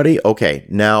 Remember everybody? Okay,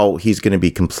 now he's going to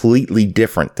be completely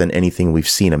different than anything we've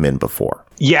seen him in before.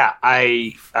 Yeah,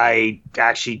 I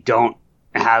actually don't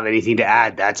have anything to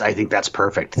add. I think that's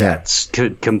perfect. Yeah. That's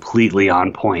completely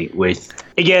on point with,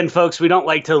 again, folks, we don't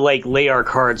like to lay our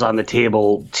cards on the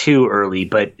table too early,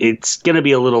 but it's going to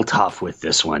be a little tough with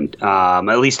this one,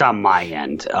 at least on my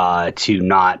end, to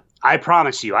not, I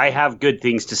promise you, I have good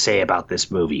things to say about this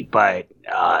movie, but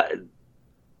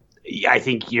I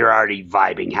think you're already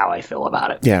vibing how I feel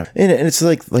about it. Yeah. And it's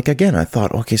like again, I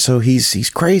thought, okay, so he's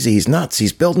crazy. He's nuts.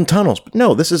 He's building tunnels. But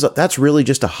no, that's really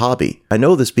just a hobby. I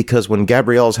know this because when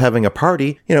Gabrielle's having a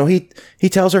party, he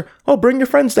tells her, oh, bring your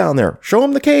friends down there. Show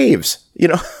them the caves.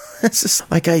 It's just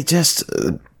like,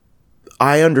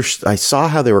 I saw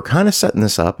how they were kind of setting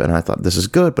this up, and I thought this is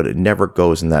good, but it never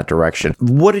goes in that direction.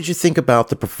 What did you think about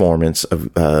the performance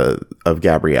of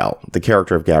Gabrielle, the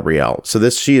character of Gabrielle? So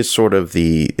she is sort of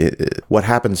what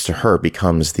happens to her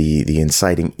becomes the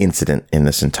inciting incident in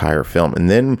this entire film, and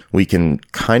then we can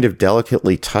kind of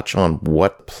delicately touch on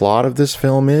what the plot of this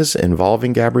film is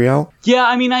involving Gabrielle. Yeah,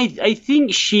 I mean, I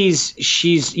think she's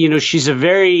a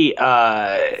very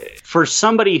for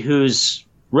somebody who's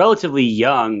relatively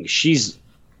young, she's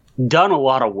done a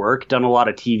lot of work, done a lot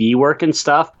of TV work and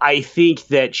stuff. I think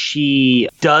that she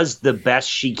does the best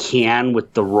she can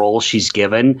with the role she's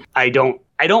given. I don't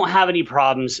have any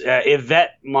problems.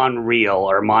 Yvette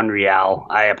Monreal,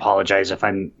 I apologize if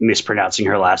I'm mispronouncing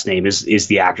her last name, is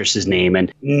the actress's name.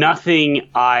 And nothing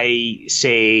I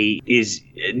say is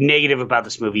negative about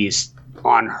this movie is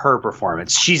on her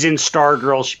performance. She's in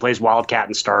Stargirl. She plays Wildcat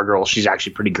in Stargirl. She's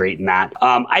actually pretty great in that.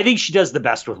 I think she does the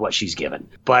best with what she's given.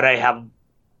 But I have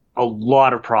a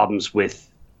lot of problems with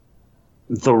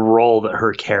the role that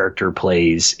her character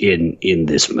plays in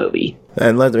this movie.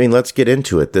 And let's get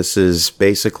into it. This is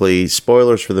basically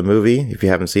spoilers for the movie. If you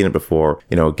haven't seen it before,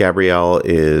 Gabrielle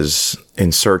is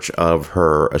in search of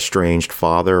her estranged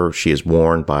father. She is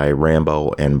warned by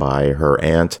Rambo and by her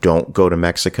aunt, don't go to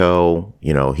Mexico.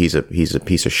 He's a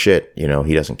piece of shit.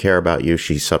 He doesn't care about you.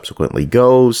 She subsequently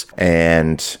goes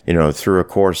and, through a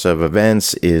course of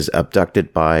events is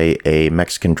abducted by a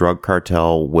Mexican drug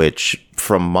cartel, which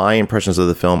from my impressions of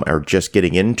the film are just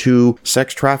getting into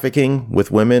sex trafficking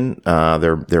with women.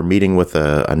 They're meeting with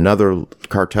another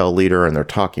cartel leader, and they're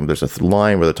talking. There's a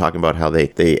line where they're talking about how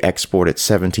they exported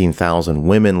 17,000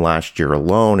 women last year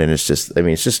alone, and it's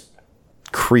just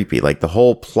creepy. Like the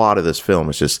whole plot of this film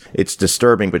is it's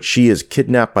disturbing. But she is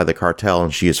kidnapped by the cartel,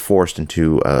 and she is forced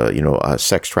into a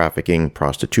sex trafficking,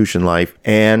 prostitution life.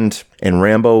 And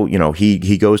Rambo,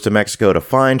 he goes to Mexico to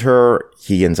find her.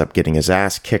 He ends up getting his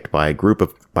ass kicked by a group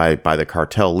of by the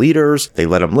cartel leaders. They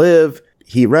let him live.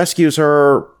 He rescues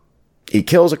her. He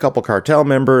kills a couple cartel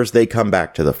members. They come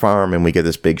back to the farm, and we get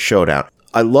this big showdown.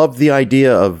 I love the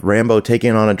idea of Rambo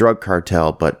taking on a drug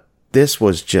cartel, but this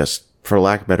was just, for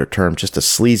lack of a better term, just a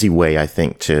sleazy way, I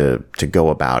think, to go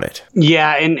about it.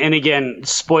 Yeah, and again,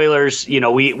 spoilers,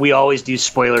 we always do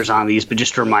spoilers on these, but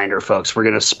just a reminder, folks, we're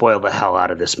going to spoil the hell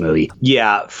out of this movie.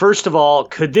 Yeah, first of all,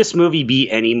 could this movie be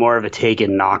any more of a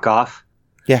Taken knockoff?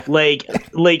 Yeah.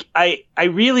 I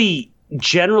really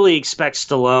generally expect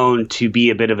Stallone to be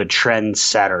a bit of a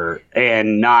trendsetter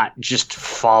and not just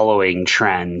following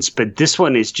trends. But this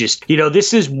one is just,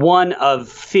 this is one of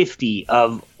 50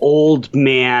 of old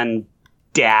man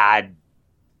dad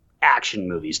action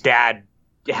movies. Dad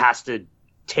has to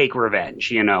take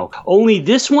revenge, Only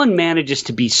this one manages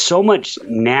to be so much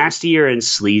nastier and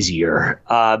sleazier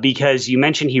because you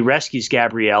mentioned he rescues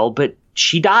Gabrielle, but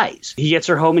she dies. He gets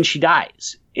her home and she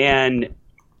dies. And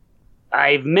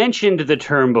I've mentioned the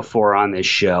term before on this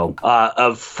show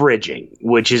of fridging,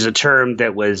 which is a term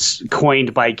that was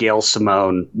coined by Gail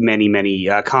Simone, many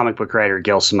comic book writer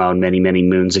Gail Simone, many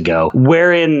moons ago,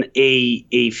 wherein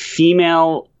a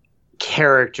female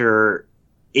character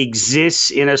exists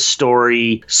in a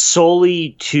story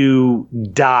solely to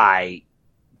die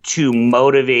to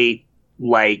motivate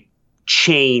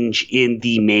change in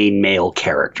the main male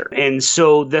character. And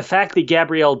so the fact that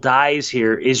Gabrielle dies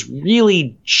here is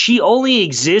really, she only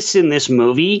exists in this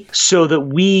movie so that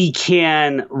we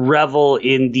can revel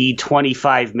in the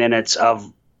 25 minutes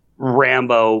of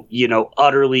Rambo,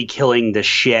 utterly killing the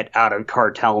shit out of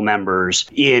cartel members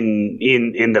in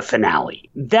the finale.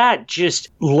 That just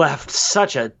left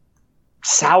such a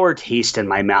sour taste in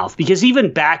my mouth, because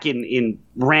even back in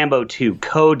Rambo 2,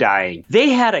 dying, they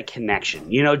had a connection.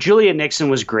 Julia Nixon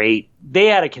was great. They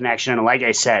had a connection, and like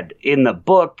I said, in the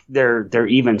book, they're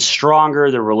even stronger.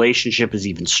 Their relationship is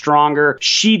even stronger.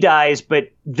 She dies,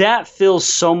 but that feels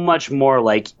so much more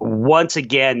like, once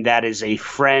again, that is a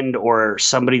friend or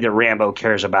somebody that Rambo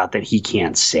cares about that he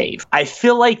can't save. I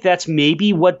feel like that's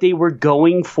maybe what they were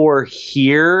going for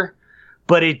here,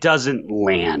 but it doesn't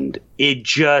land. It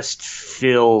just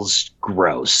feels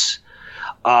gross.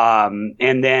 And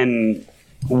then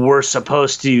we're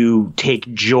supposed to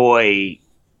take joy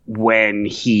when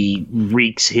he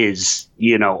wreaks his,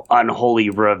 unholy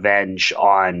revenge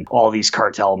on all these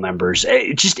cartel members.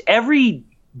 Just every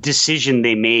decision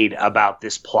they made about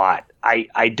this plot,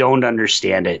 I don't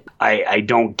understand it. I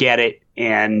don't get it.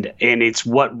 and it's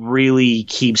what really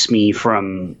keeps me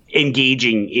from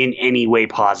engaging in any way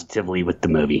positively with the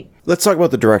movie. Let's talk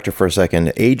about the director for a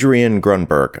second. Adrian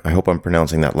Grunberg. I hope I'm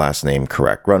pronouncing that last name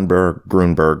correct.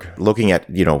 Grunberg. Looking at,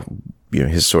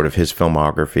 his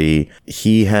filmography.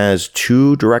 He has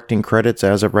 2 directing credits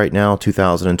as of right now.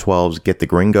 2012's Get the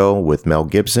Gringo with Mel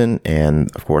Gibson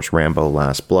and, of course, Rambo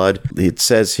Last Blood. It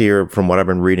says here, from what I've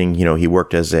been reading, he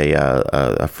worked as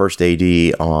a first AD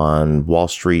on Wall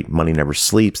Street, Money Never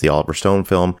Sleeps, the Oliver Stone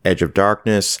film, Edge of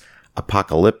Darkness,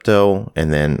 Apocalypto,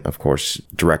 and then, of course,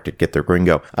 directed Get the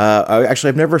Gringo.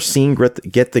 I've never seen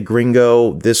Get the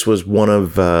Gringo. This was one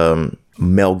of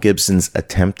Mel Gibson's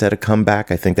attempt at a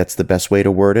comeback. I think that's the best way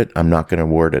to word it. I'm not going to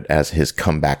word it as his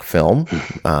comeback film,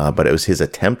 but it was his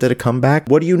attempt at a comeback.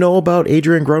 What do you know about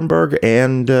Adrian Grunberg,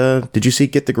 and did you see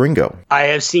Get the Gringo? I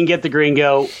have seen Get the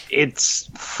Gringo. It's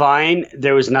fine.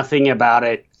 There was nothing about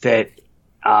it that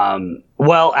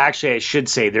actually, I should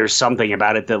say there's something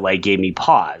about it that gave me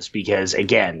pause because,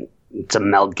 again, it's a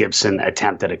Mel Gibson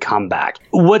attempt at a comeback.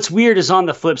 What's weird is, on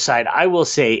the flip side, I will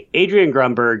say Adrian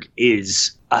Grunberg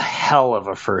is a hell of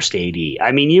a first AD.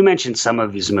 I mean, you mentioned some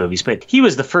of his movies, but he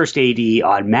was the first AD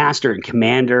on Master and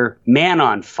Commander, Man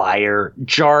on Fire,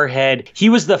 Jarhead. He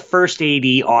was the first AD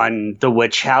on the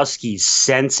Wachowskis'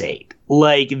 Sense8.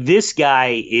 This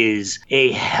guy is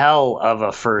a hell of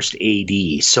a first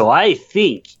AD. So I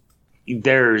think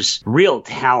there's real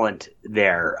talent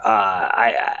there.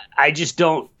 I just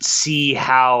don't see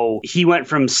how he went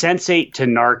from Sense8 to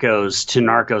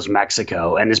Narcos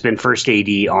Mexico, and has been first AD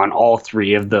on all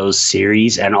 3 of those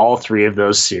series, and all 3 of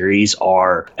those series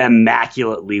are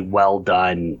immaculately well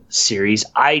done series.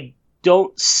 I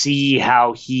don't see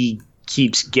how he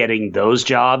keeps getting those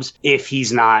jobs if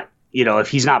he's not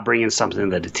bringing something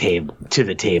to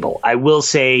the table. I will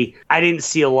say I didn't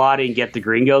see a lot in Get the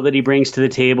Gringo that he brings to the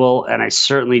table, and I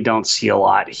certainly don't see a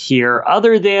lot here,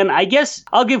 other than, I guess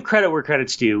I'll give credit where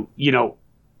credit's due.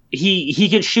 He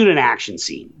can shoot an action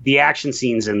scene. The action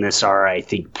scenes in this are, I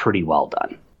think, pretty well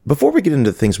done. Before we get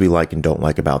into things we like and don't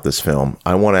like about this film,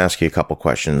 I want to ask you a couple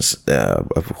questions,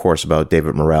 of course, about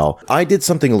David Morrell. I did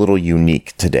something a little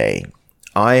unique today.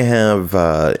 I have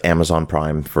Amazon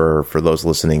Prime. For those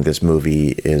listening, this movie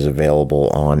is available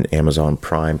on Amazon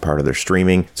Prime, part of their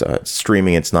streaming. It's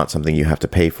streaming. It's not something you have to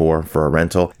pay for a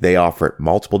rental. They offer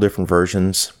multiple different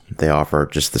versions. They offer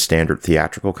just the standard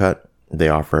theatrical cut. They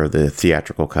offer the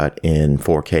theatrical cut in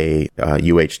 4K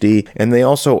UHD, and they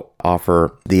also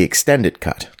offer the extended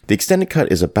cut. The extended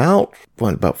cut is about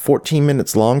 14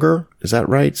 minutes longer. Is that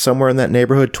right? Somewhere in that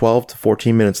neighborhood, 12 to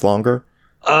 14 minutes longer.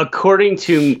 According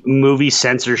to Movie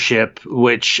Censorship,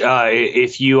 which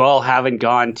if you all haven't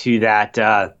gone to that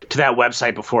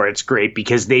website before, it's great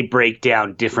because they break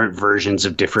down different versions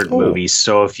of different movies.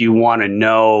 So if you want to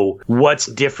know what's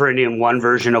different in one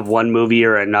version of one movie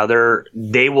or another,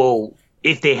 they will.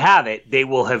 If they have it, they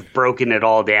will have broken it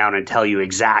all down and tell you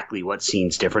exactly what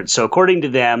scene's different. So according to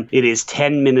them, it is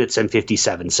 10 minutes and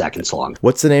 57 seconds long.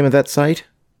 What's the name of that site?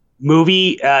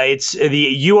 It's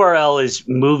the URL is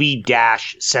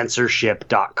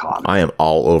movie-censorship.com. I am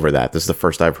all over that. This is the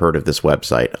first I've heard of this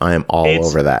website. I am all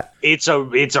over that. It's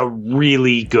a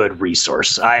really good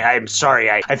resource. I'm sorry.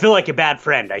 I feel like a bad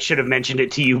friend. I should have mentioned it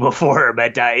to you before,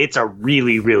 but it's a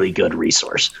really, really good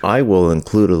resource. I will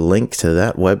include a link to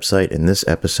that website in this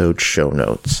episode's show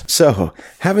notes. So,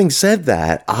 having said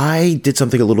that, I did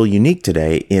something a little unique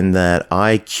today in that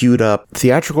I queued up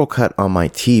theatrical cut on my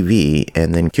TV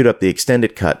and then queued up the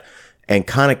extended cut and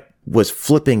kind of was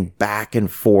flipping back and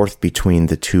forth between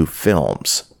the 2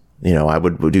 films. I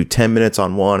would do 10 minutes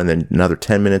on one and then another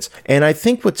 10 minutes. And I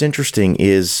think what's interesting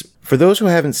is, for those who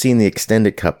haven't seen the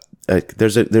extended cut,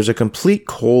 there's a complete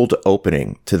cold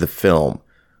opening to the film,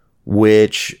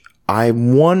 which I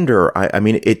wonder, I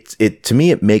mean, to me,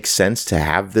 it makes sense to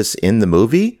have this in the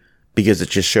movie because it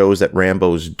just shows that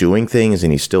Rambo's doing things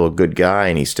and he's still a good guy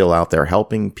and he's still out there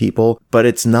helping people, but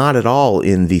it's not at all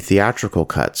in the theatrical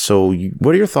cut. So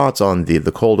what are your thoughts on the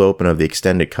cold open of the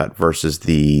extended cut versus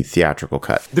the theatrical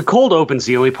cut? The cold open's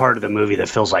the only part of the movie that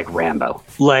feels like Rambo.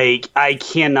 I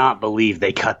cannot believe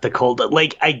they cut the cold.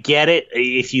 I get it.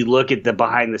 If you look at the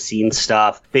behind the scenes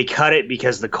stuff, they cut it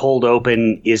because the cold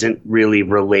open isn't really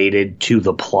related to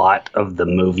the plot of the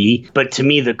movie. But to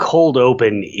me, the cold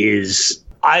open is...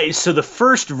 So the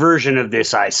first version of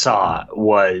this I saw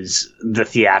was the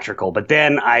theatrical, but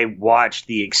then I watched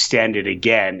the extended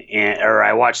again,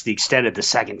 I watched the extended the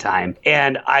second time,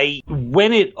 and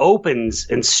when it opens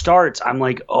and starts, I'm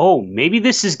like, oh, maybe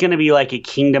this is going to be like a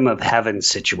Kingdom of Heaven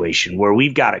situation where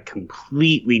we've got a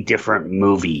completely different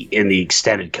movie in the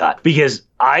extended cut, because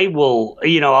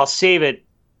I'll save it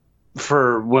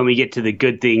for when we get to the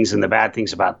good things and the bad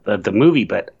things about the movie,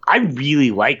 but I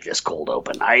really like this cold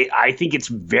open. I think it's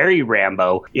very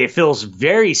Rambo. It feels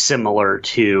very similar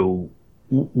to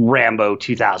Rambo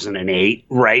 2008,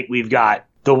 right? We've got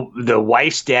the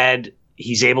wife's dead.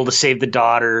 He's able to save the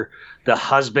daughter. The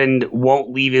husband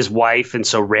won't leave his wife, and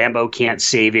so Rambo can't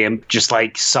save him, just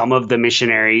like some of the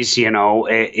missionaries,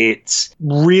 it's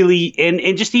really, and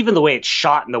just even the way it's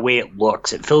shot and the way it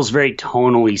looks, it feels very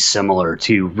tonally similar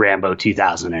to Rambo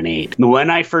 2008.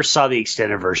 When I first saw the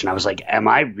extended version, I was like, am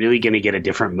I really going to get a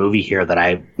different movie here that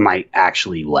I might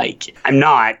actually like? I'm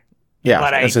not. Yeah,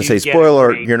 but as I say,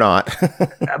 spoiler, you're not.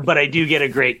 But I do get a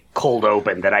great cold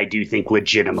open that I do think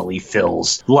legitimately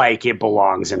feels like it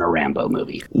belongs in a Rambo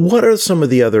movie. What are some of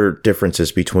the other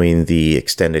differences between the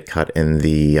extended cut and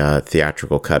the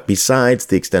theatrical cut, besides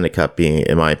the extended cut being,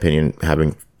 in my opinion,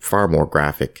 having far more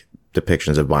graphic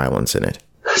depictions of violence in it?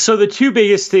 So the two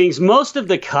biggest things, most of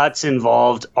the cuts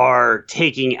involved are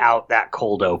taking out that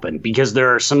cold open, because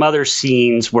there are some other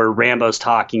scenes where Rambo's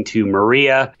talking to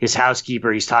Maria, his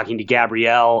housekeeper. He's talking to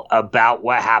Gabrielle about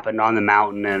what happened on the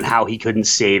mountain and how he couldn't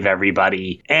save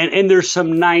everybody. And there's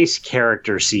some nice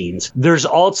character scenes. There's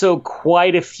also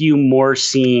quite a few more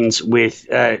scenes with,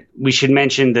 we should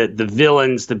mention that the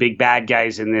villains, the big bad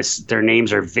guys in this, their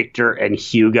names are Victor and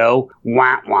Hugo.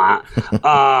 Wah,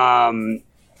 wah.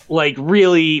 Like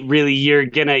really, you're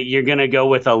gonna go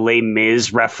with a Les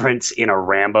Mis reference in a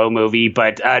Rambo movie,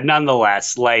 but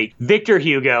nonetheless, like Victor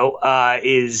Hugo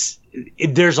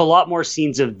there's a lot more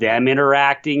scenes of them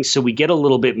interacting, so we get a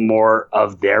little bit more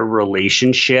of their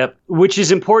relationship, which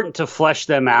is important to flesh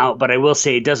them out. But I will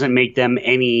say it doesn't make them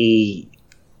any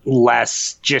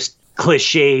less just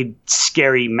cliched,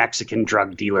 scary Mexican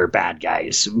drug dealer bad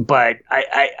guys. But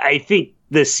I think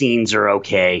the scenes are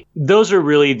okay. Those are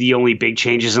really the only big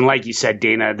changes. And like you said,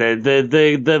 Dana,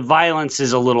 the violence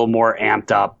is a little more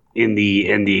amped up in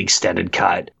the extended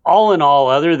cut. All in all,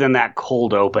 other than that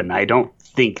cold open, I don't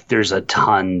think there's a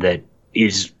ton that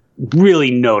is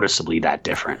really noticeably that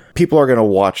different. People are going to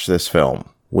watch this film.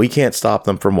 We can't stop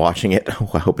them from watching it.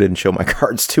 Oh, I hope I didn't show my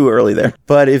cards too early there.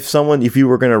 But if you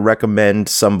were going to recommend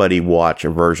somebody watch a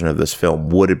version of this film,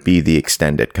 would it be the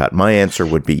extended cut? My answer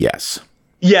would be yes.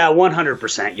 Yeah,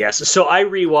 100% yes. So I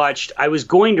was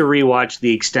going to rewatch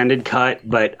the extended cut,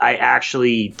 but I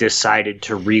actually decided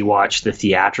to rewatch the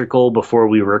theatrical before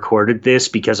we recorded this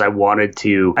because I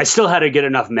still had a good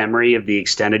enough memory of the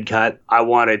extended cut. I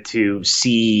wanted to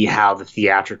see how the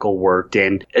theatrical worked,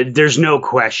 and there's no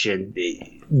question.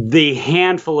 The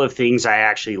handful of things I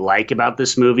actually like about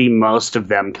this movie, most of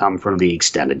them come from the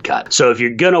extended cut. So if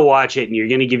you're going to watch it and you're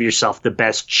going to give yourself the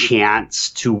best chance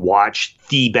to watch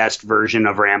the best version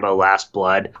of Rambo Last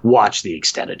Blood, watch the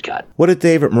extended cut. What did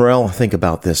David Morrell think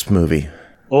about this movie?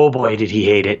 Oh boy, did he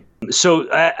hate it. So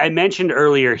I mentioned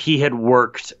earlier he had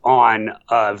worked on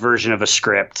a version of a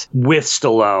script with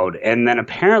Stallone, and then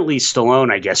apparently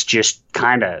Stallone, I guess, just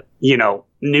kind of,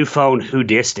 new phone who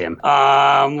dissed him.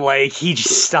 Like he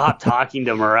just stopped talking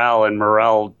to Morrell, and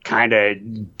Morrell kind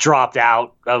of dropped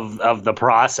out of the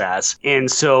process. And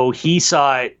so he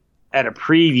saw it at a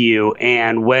preview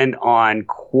and went on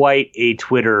quite a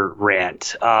Twitter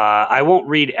rant. I won't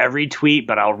read every tweet,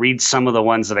 but I'll read some of the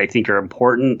ones that I think are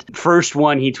important. First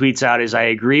one he tweets out is, "I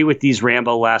agree with these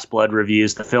Rambo Last Blood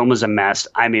reviews. The film is a mess.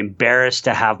 I'm embarrassed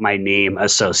to have my name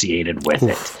associated with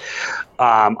it.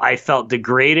 I felt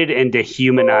degraded and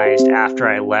dehumanized after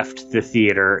I left the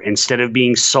theater. Instead of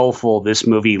being soulful, this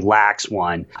movie lacks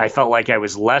one. I felt like I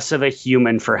was less of a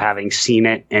human for having seen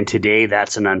it, and today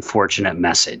that's an unfortunate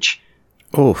message."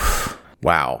 Oof.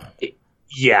 Wow.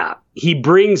 Yeah. He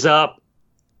brings up,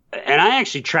 and I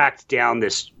actually tracked down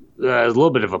this, a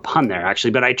little bit of a pun there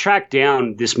actually, but I tracked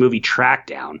down this movie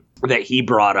Trackdown that he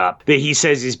brought up, that he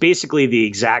says is basically the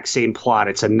exact same plot.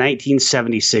 It's a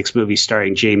 1976 movie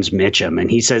starring James Mitchum, and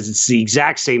he says it's the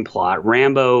exact same plot.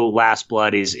 Rambo Last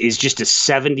Blood is just a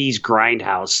 70s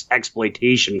grindhouse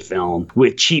exploitation film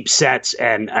with cheap sets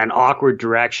and an awkward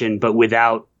direction, but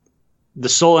without the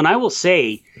soul. And I will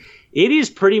say, it is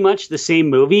pretty much the same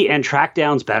movie, and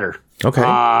Trackdown's better. Okay.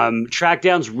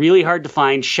 Trackdown's really hard to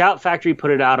find. Shout Factory put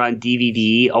it out on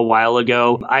DVD a while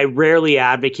ago. I rarely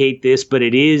advocate this, but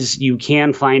you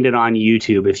can find it on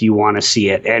YouTube if you want to see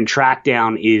it. And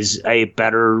Trackdown is a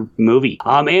better movie.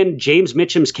 And James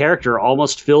Mitchum's character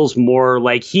almost feels more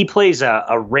like he plays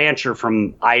a rancher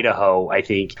from Idaho, I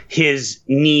think. His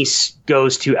niece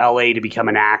goes to LA to become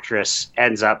an actress,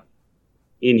 ends up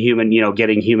Inhuman,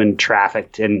 getting human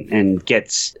trafficked and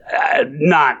gets,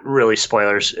 not really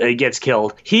spoilers, gets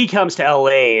killed. He comes to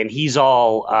LA and he's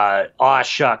all, aw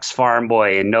shucks farm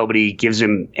boy, and nobody gives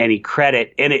him any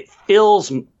credit. And it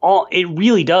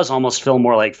really does almost feel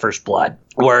more like First Blood,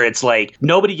 where it's like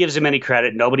nobody gives him any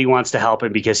credit. Nobody wants to help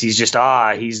him because he's just,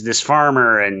 he's this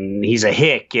farmer and he's a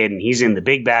hick and he's in the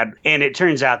big bad. And it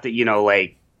turns out that,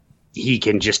 he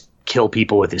can just kill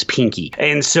people with his pinky.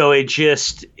 And so it's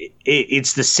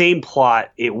the same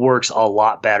plot. It works a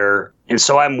lot better. And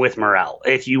so I'm with Morel.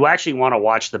 If you actually want to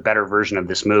watch the better version of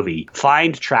this movie,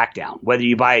 find Trackdown. Whether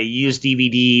you buy a used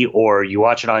DVD or you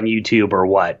watch it on YouTube or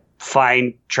what,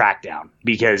 find Trackdown,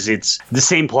 because it's the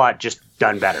same plot, just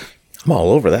done better. I'm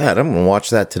all over that. I'm going to watch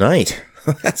that tonight.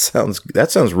 That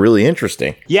sounds really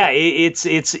interesting. Yeah, it's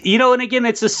and again,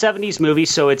 it's a 70s movie,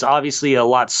 so it's obviously a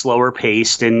lot slower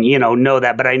paced, and know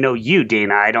that. But I know you,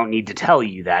 Dana. I don't need to tell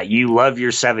you that. You love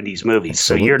your 70s movies, Absolutely.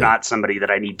 So you're not somebody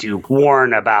that I need to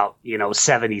warn about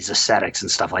 70s aesthetics and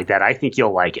stuff like that. I think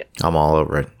you'll like it. I'm all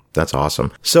over it. That's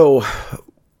awesome. So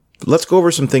let's go over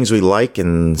some things we like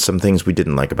and some things we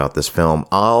didn't like about this film.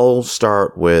 I'll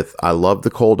start with, I love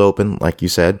the cold open, like you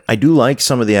said. I do like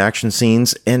some of the action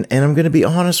scenes, and I'm going to be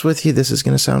honest with you, this is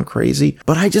going to sound crazy,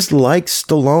 but I just like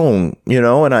Stallone,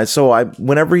 and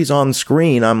whenever he's on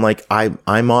screen, I'm like,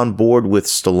 I'm on board with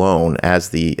Stallone as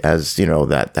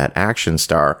that action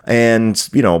star. And,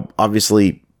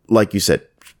 obviously, like you said,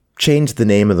 change the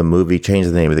name of the movie, change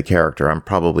the name of the character. I'm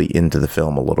probably into the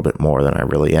film a little bit more than I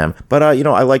really am. But, I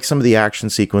like some of the action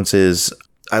sequences.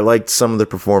 I liked some of the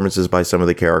performances by some of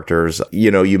the characters.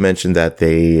 You mentioned that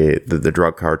the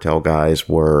drug cartel guys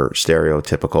were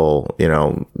stereotypical,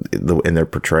 in their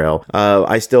portrayal.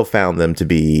 I still found them to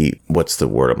be, what's the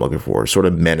word I'm looking for? Sort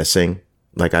of menacing.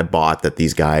 Like, I bought that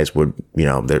these guys would,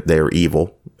 they're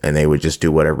evil and they would just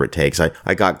do whatever it takes.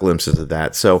 I got glimpses of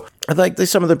that. So I like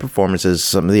some of the performances,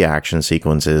 some of the action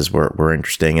sequences were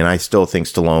interesting. And I still think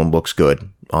Stallone looks good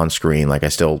on screen. Like,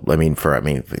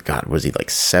 God, was he like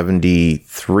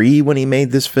 73 when he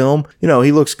made this film?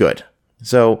 He looks good.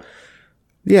 So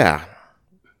yeah,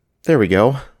 there we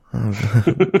go.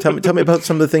 Tell me about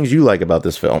some of the things you like about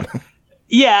this film.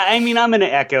 Yeah, I'm going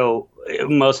to echo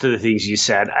most of the things you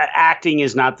said. Acting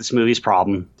is not this movie's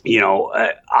problem.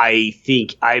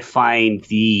 I find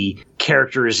the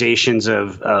characterizations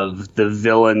of the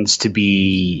villains to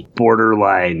be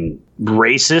borderline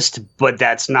racist, but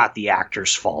that's not the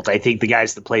actor's fault. I think the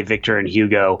guys that play Victor and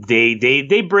Hugo, they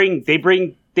bring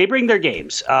their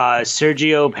games.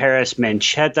 Sergio Perez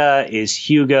Mencheta is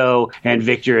Hugo, and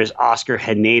Victor is Oscar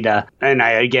Haneda. And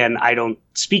I don't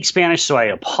speak Spanish, so I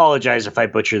apologize if I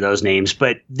butcher those names.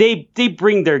 But they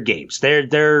bring their games. They're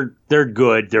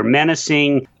good. They're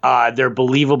menacing. They're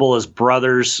believable as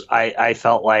brothers. I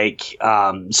felt like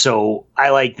so I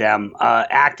like them.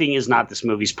 Acting is not this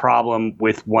movie's problem,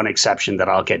 with one exception that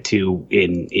I'll get to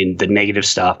in the negative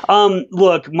stuff.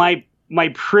 Look, my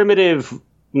primitive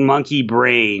monkey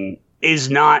brain is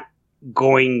not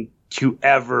going to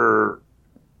ever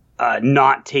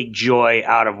not take joy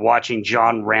out of watching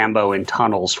John Rambo in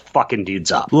tunnels fucking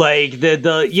dudes up. Like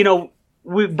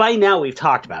by now we've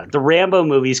talked about it. The Rambo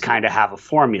movies kind of have a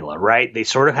formula, right? They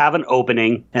sort of have an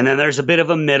opening, and then there's a bit of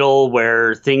a middle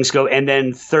where things go, and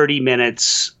then 30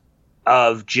 minutes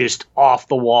of just off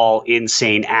the wall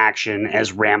insane action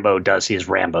as Rambo does his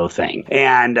Rambo thing.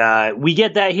 And we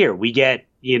get that here. We get,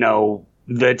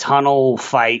 the tunnel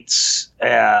fights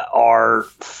are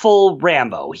full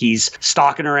Rambo. He's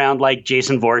stalking around like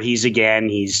Jason Voorhees again.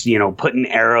 He's, putting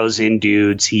arrows in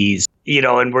dudes. He's,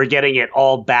 and we're getting it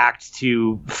all backed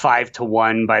to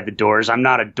 5-1 by the Doors. I'm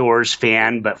not a Doors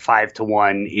fan, but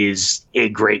 5-1 is a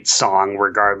great song,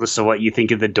 regardless of what you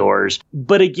think of the Doors.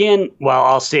 But again, well,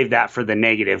 I'll save that for the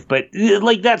negative. But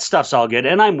that stuff's all good.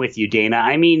 And I'm with you, Dana.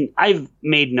 I mean, I've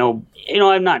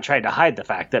not tried to hide the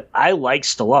fact that I like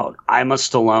Stallone. I'm a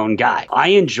Stallone guy. I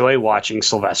enjoy watching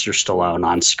Sylvester Stallone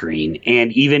on screen.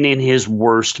 And even in his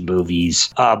worst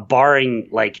movies, barring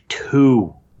like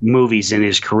 2 movies in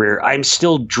his career, I'm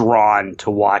still drawn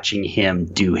to watching him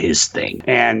do his thing.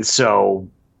 And so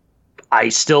I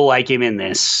still like him in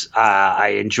this. I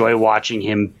enjoy watching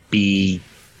him be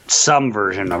some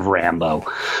version of Rambo.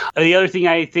 The other thing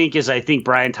I think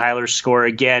Brian Tyler's score,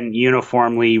 again,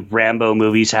 uniformly Rambo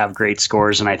movies have great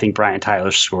scores, and I think Brian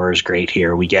Tyler's score is great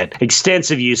here. We get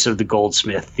extensive use of the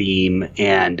Goldsmith theme,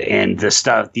 and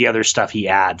the other stuff he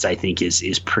adds, I think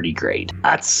is pretty great.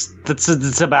 That's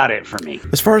about it for me.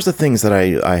 As far as the things that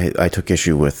I took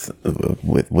issue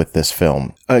with this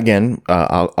film, again,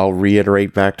 I'll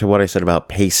reiterate back to what I said about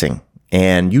pacing.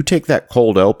 And you take that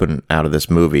cold open out of this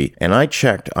movie, and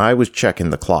I was checking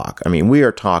the clock. I mean, we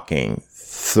are talking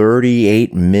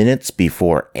 38 minutes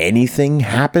before anything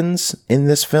happens in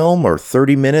this film, or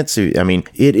 30 minutes. I mean,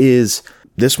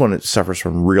 this one, it suffers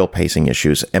from real pacing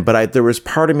issues. There was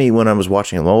part of me when I was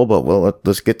watching it,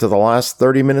 let's get to the last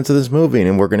 30 minutes of this movie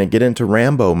and we're going to get into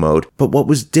Rambo mode. But what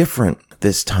was different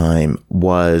this time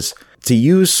was, to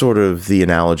use sort of the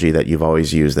analogy that you've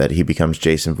always used, that he becomes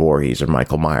Jason Voorhees or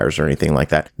Michael Myers or anything like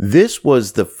that. This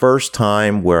was the first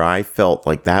time where I felt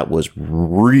like that was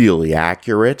really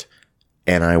accurate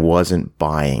and I wasn't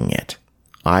buying it.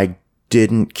 I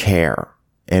didn't care.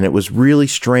 And it was really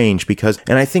strange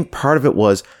and I think part of it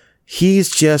was, he's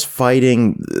just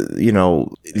fighting,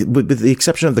 with the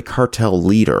exception of the cartel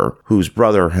leader, whose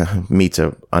brother meets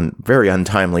a very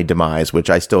untimely demise, which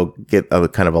I still get a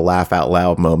kind of a laugh out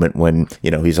loud moment when,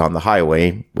 he's on the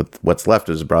highway with what's left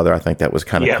of his brother. I think that was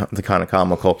kind of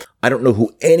comical. I don't know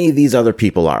who any of these other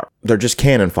people are. They're just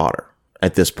cannon fodder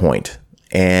at this point.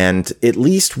 And at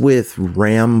least with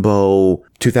Rambo,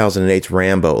 2008's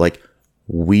Rambo, like,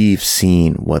 we've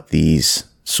seen what these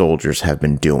soldiers have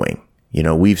been doing.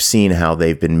 We've seen how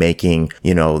they've been making,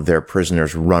 their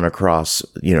prisoners run across,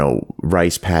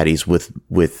 rice paddies with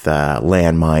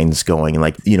landmines going.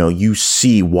 And you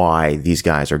see why these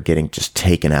guys are getting just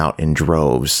taken out in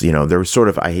droves. They're sort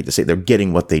of, I hate to say, they're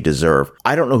getting what they deserve.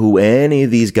 I don't know who any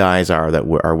of these guys are that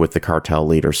are with the cartel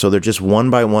leader. So they're just one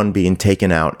by one being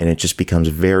taken out, and it just becomes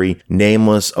very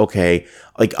nameless. Okay.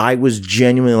 Like, I was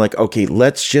genuinely like, okay,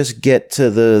 let's just get to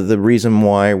the reason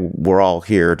why we're all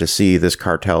here, to see this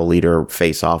cartel leader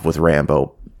face off with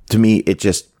Rambo. To me, it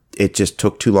just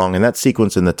took too long. And that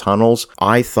sequence in the tunnels,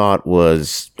 I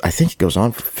think it goes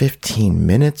on for 15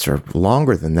 minutes or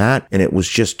longer than that. And it was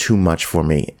just too much for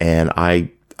me. And I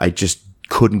just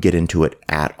couldn't get into it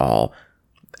at all.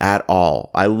 At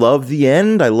all. I love the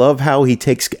end. I love how he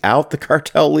takes out the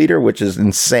cartel leader, which is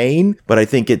insane. But I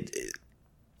think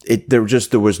there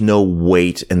was no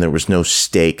weight and there was no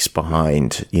stakes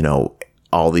behind,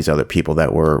 all these other people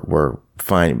that were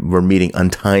meeting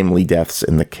untimely deaths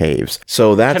in the caves.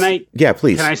 So yeah,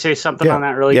 please. Can I say something on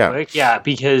that really quick? Yeah,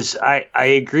 because I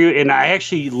agree. And I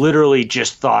actually literally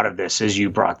just thought of this as you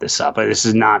brought this up. This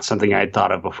is not something I had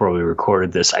thought of before we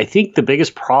recorded this. I think the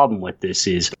biggest problem with this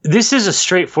is a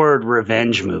straightforward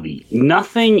revenge movie.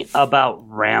 Nothing about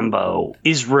Rambo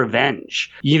is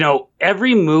revenge.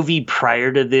 Every movie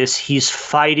prior to this, he's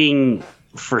fighting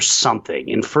for something.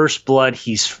 In First Blood,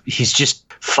 he's just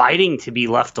fighting to be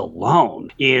left alone.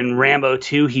 In Rambo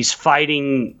 2, he's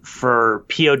fighting for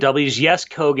POWs. Yes,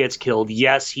 Ko gets killed.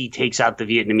 Yes, he takes out the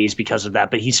Vietnamese because of that,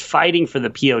 but he's fighting for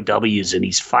the POWs, and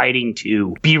he's fighting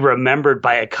to be remembered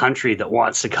by a country that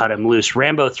wants to cut him loose.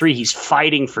 Rambo 3, he's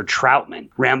fighting for Troutman.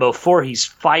 Rambo 4, he's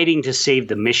fighting to save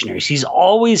the missionaries.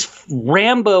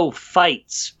 Rambo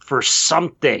fights for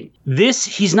something.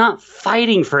 He's not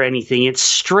fighting for anything. It's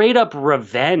straight up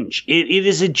revenge. It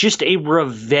is just a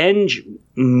revenge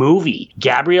movie.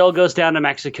 Gabrielle goes down to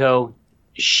Mexico.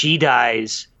 She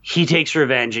dies. He takes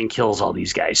revenge and kills all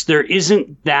these guys. There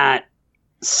isn't that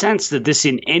sense that this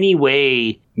in any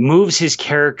way moves his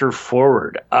character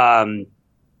forward. And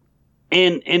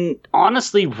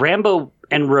honestly, Rambo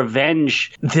and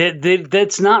revenge,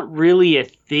 that's not really a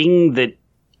thing that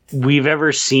we've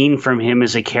ever seen from him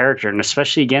as a character. And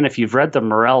especially, again, if you've read the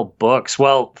Morrell books,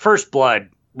 well, First Blood,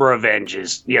 revenge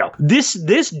is,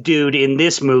 this dude in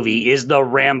this movie is the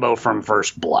Rambo from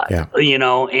First Blood,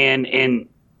 and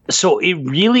so it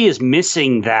really is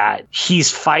missing that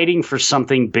he's fighting for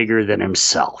something bigger than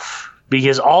himself.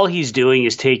 Because all he's doing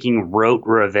is taking rote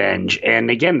revenge.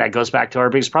 And again, that goes back to our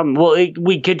biggest problem. Well,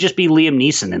 we could just be Liam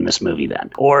Neeson in this movie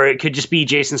then. Or it could just be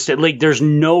Jason Statham. Like, there's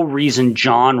no reason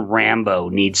John Rambo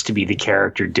needs to be the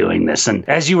character doing this. And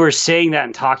as you were saying that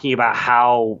and talking about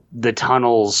how the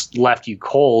tunnels left you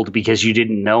cold because you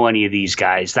didn't know any of these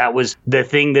guys, that was the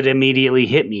thing that immediately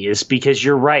hit me, is because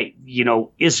you're right.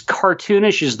 As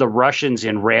cartoonish as the Russians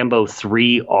in Rambo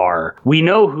 3 are, we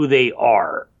know who they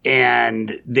are.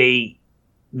 And they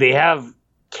have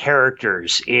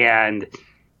characters, and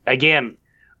again,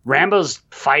 Rambo's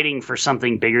fighting for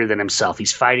something bigger than himself.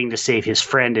 He's fighting to save his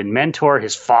friend and mentor,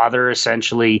 his father,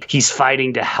 essentially. He's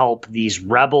fighting to help these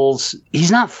rebels.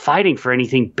 He's not fighting for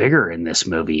anything bigger in this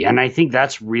movie, and I think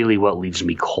that's really what leaves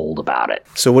me cold about it.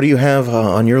 So what do you have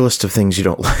on your list of things you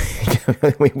don't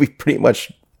like? We pretty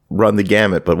much run the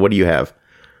gamut, but what do you have?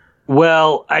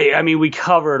 Well, I mean, we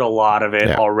covered a lot of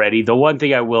it already. The one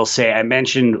thing I will say, I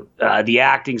mentioned the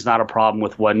acting's not a problem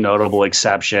with one notable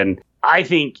exception. I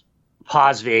think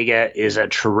Paz Vega is a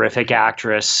terrific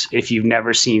actress. If you've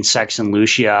never seen Sex and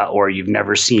Lucia, or you've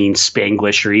never seen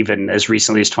Spanglish, or even as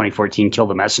recently as 2014, Kill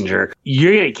the Messenger,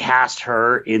 you're going to cast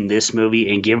her in this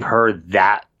movie and give her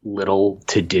that little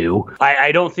to do.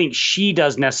 I don't think she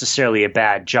does necessarily a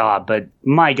bad job, but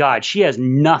my God, she has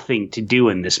nothing to do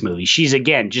in this movie. She's,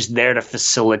 again, just there to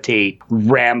facilitate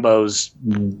Rambo's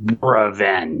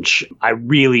revenge. I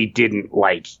really didn't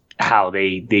like how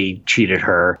they treated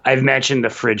her. I've mentioned the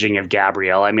fridging of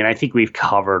Gabrielle. I mean, I think we've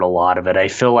covered a lot of it. I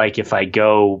feel like if I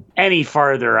go any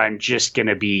farther, I'm just going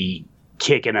to be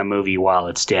kicking a movie while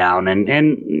it's down.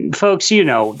 And folks, you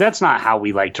know, that's not how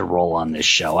we like to roll on this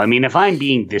show. I mean, if I'm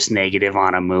being this negative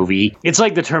on a movie, it's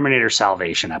like the Terminator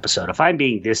Salvation episode. If I'm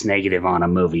being this negative on a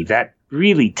movie, that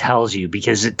really tells you,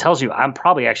 because it tells you I'm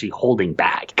probably actually holding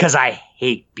back, because I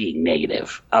hate being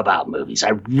negative about movies.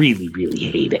 I really, really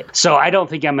hate it. So I don't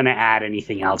think I'm going to add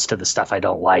anything else to the stuff I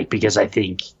don't like, because I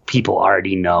think people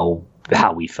already know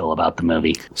how we feel about the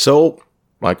movie. So,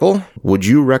 Michael, would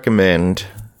you recommend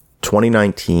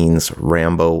 2019's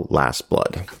Rambo Last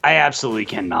Blood? I absolutely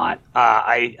cannot.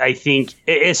 I think,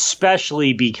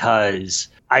 especially because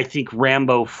I think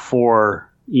Rambo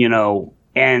 4, you know,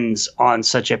 ends on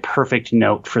such a perfect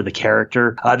note for the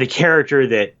character. The character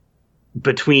that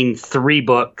between 3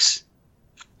 books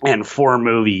and 4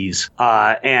 movies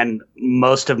and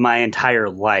most of my entire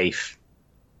life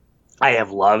I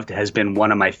have loved, has been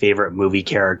one of my favorite movie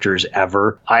characters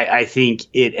ever. I think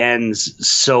it ends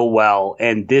so well,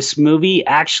 and this movie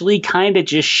actually kind of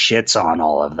just shits on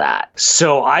all of that.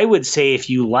 So I would say if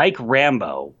you like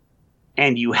Rambo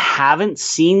and you haven't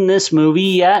seen this movie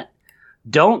yet,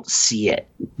 don't see it,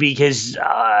 because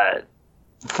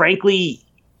frankly,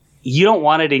 you don't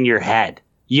want it in your head.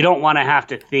 You don't want to have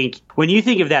to think, when you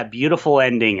think of that beautiful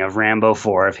ending of Rambo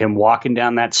 4, of him walking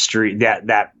down that street,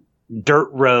 that dirt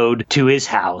road to his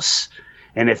house,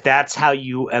 and if that's how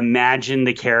you imagine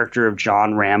the character of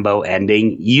John Rambo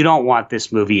ending, you don't want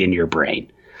this movie in your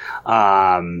brain.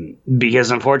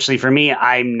 Because unfortunately for me,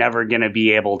 I'm never going to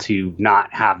be able to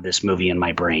not have this movie in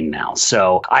my brain now.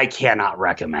 So I cannot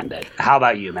recommend it. How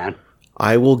about you, man?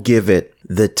 I will give it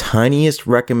the tiniest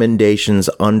recommendation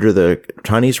under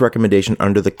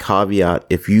the caveat.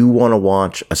 If you want to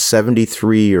watch a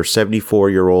 73 or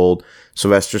 74-year-old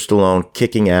Sylvester Stallone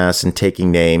kicking ass and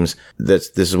taking names,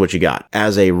 this is what you got.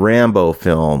 As a Rambo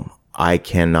film, I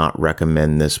cannot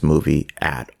recommend this movie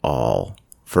at all.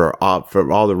 For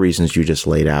all the reasons you just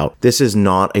laid out. This is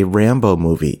not a Rambo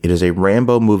movie. It is a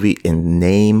Rambo movie in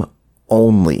name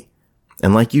only.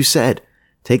 And like you said,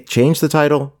 change the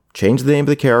title, change the name of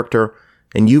the character,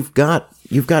 and you've got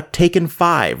Taken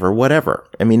 5 or whatever.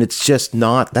 I mean, it's just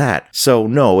not that. So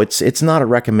no, it's not a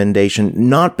recommendation,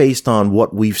 not based on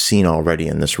what we've seen already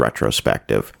in this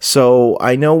retrospective. So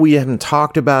I know we haven't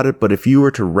talked about it, but if you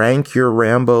were to rank your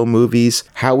Rambo movies,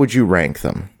 how would you rank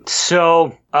them?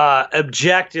 So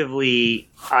objectively,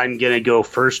 I'm going to go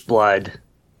First Blood,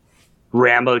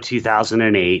 Rambo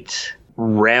 2008,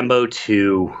 Rambo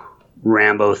 2,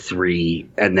 Rambo 3,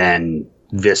 and then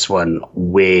this one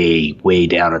way, way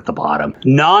down at the bottom.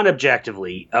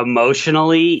 Non-objectively,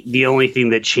 emotionally, the only thing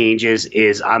that changes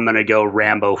is I'm going to go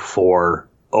Rambo 4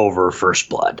 over First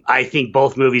Blood. I think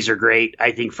both movies are great.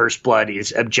 I think First Blood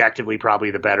is objectively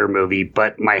probably the better movie,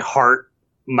 but my heart,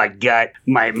 my gut,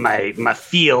 my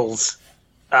feels,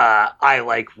 I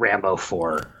like Rambo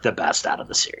 4 the best out of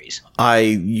the series.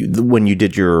 When you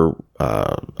did your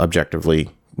objectively,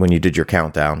 when you did your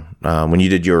countdown, when you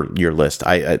did your list,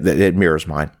 it mirrors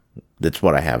mine. That's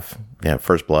what I have. Yeah,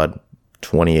 First Blood,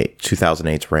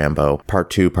 2008's Rambo, Part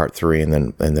 2, Part 3,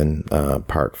 and then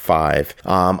Part 5.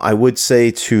 I would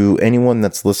say to anyone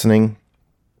that's listening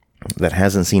that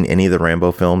hasn't seen any of the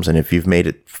Rambo films, and if you've made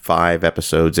it 5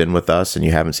 episodes in with us and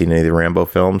you haven't seen any of the Rambo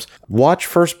films, watch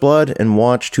First Blood and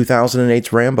watch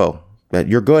 2008's Rambo.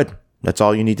 You're good. That's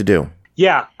all you need to do.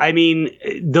 Yeah, I mean,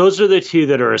 those are the two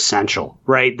that are essential,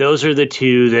 right? Those are the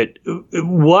two that,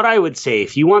 what I would say,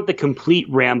 if you want the complete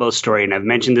Rambo story, and I've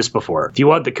mentioned this before, if you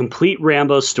want the complete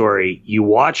Rambo story, you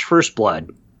watch First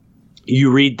Blood,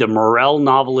 you read the Morel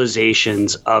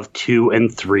novelizations of 2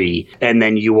 and 3, and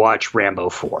then you watch Rambo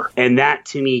 4. And that,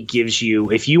 to me, gives you,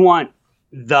 if you want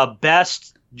the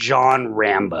best John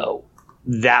Rambo,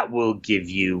 that will give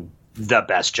you the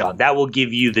best John. That will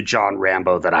give you the John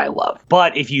Rambo that I love.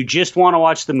 But if you just want to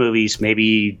watch the movies,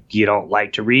 maybe you don't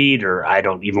like to read, or I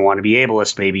don't even want to be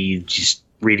ableist, maybe you just,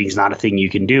 reading's not a thing you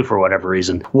can do for whatever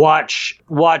reason. Watch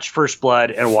First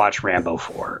Blood and watch Rambo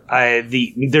 4.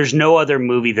 There's no other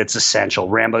movie that's essential.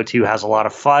 Rambo 2 has a lot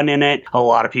of fun in it. A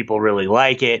lot of people really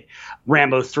like it.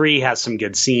 Rambo 3 has some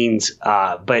good scenes,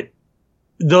 but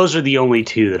those are the only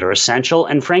two that are essential.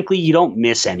 And frankly, you don't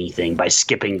miss anything by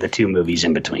skipping the 2 movies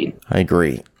in between. I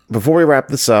agree. Before we wrap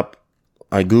this up,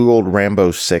 I Googled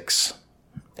Rambo 6.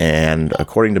 And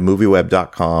according to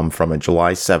MovieWeb.com, from a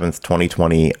July 7th,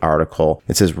 2020 article,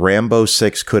 it says Rambo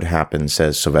 6 could happen,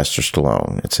 says Sylvester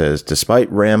Stallone. It says,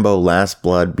 despite Rambo Last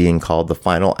Blood being called the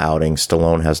final outing,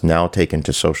 Stallone has now taken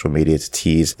to social media to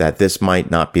tease that this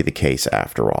might not be the case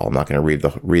after all. I'm not going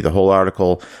to read the whole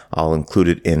article. I'll include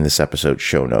it in this episode's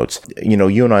show notes. You know,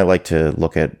 you and I like to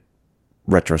look at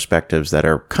retrospectives that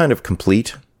are kind of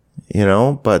complete, you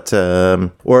know, but,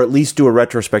 or at least do a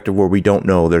retrospective where we don't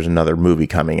know there's another movie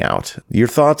coming out. Your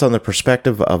thoughts on the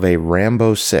perspective of a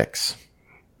Rambo 6?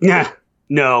 No.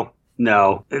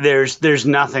 There's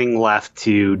nothing left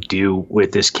to do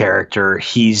with this character.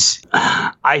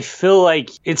 I feel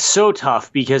like it's so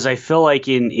tough because I feel like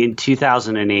in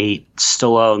 2008,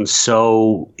 Stallone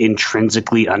so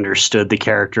intrinsically understood the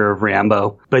character of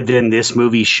Rambo. But then this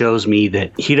movie shows me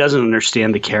that he doesn't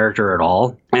understand the character at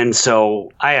all. And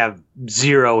so I have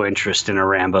zero interest in a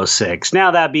Rambo 6.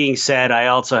 Now, that being said, I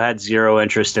also had zero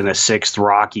interest in a 6th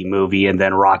Rocky movie, and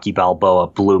then Rocky Balboa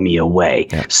blew me away.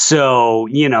 Yeah. So,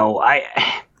 you know,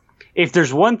 if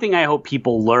there's one thing I hope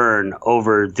people learn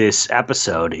over this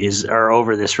episode or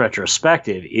over this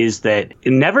retrospective is that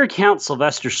never count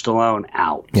Sylvester Stallone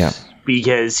out. Yeah.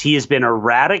 Because he has been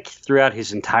erratic throughout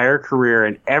his entire career,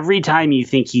 and every time you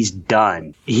think he's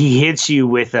done, he hits you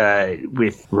with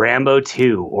Rambo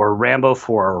 2 or Rambo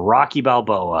 4 or Rocky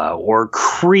Balboa or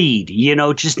Creed. You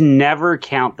know, just never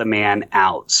count the man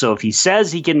out. So if he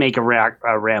says he can make a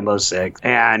Rambo 6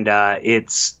 and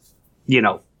it's, you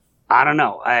know, I don't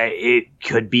know. It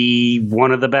could be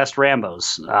one of the best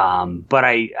Rambos.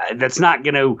 But that's not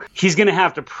going to, he's going to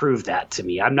have to prove that to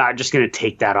me. I'm not just going to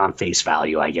take that on face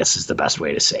value, I guess is the best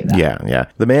way to say that. Yeah.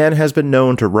 The man has been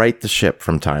known to right the ship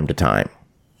from time to time.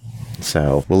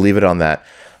 So we'll leave it on that.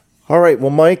 All right. Well,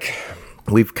 Mike,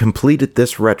 we've completed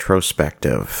this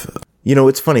retrospective. You know,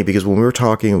 it's funny because when we were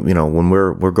talking, you know, when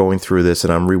we're going through this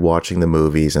and I'm rewatching the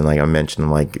movies and like I mentioned,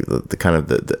 like the kind of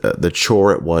the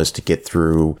chore it was to get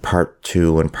through part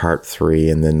 2 and part 3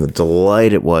 and then the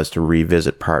delight it was to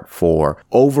revisit part 4.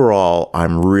 Overall,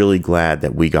 I'm really glad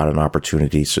that we got an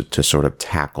opportunity to sort of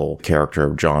tackle the character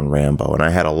of John Rambo. And I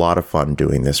had a lot of fun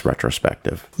doing this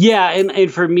retrospective. Yeah.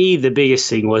 And for me, the biggest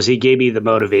thing was he gave me the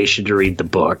motivation to read the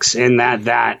books, and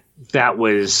that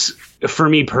was, for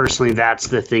me personally, that's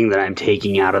the thing that I'm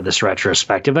taking out of this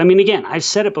retrospective. I mean, again, I've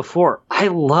said it before. I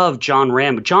love John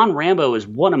Rambo. John Rambo is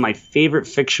one of my favorite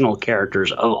fictional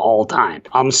characters of all time.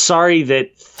 I'm sorry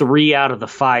that 3 out of the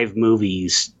 5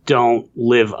 movies don't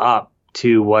live up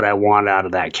to what I want out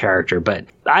of that character, but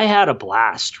I had a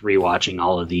blast rewatching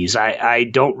all of these. I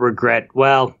don't regret,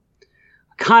 well,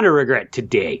 kind of regret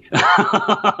today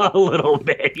a little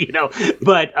bit, you know,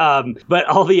 but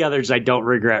all the others I don't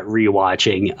regret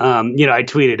rewatching. You know, I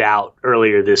tweeted out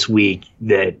earlier this week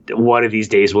that one of these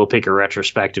days we'll pick a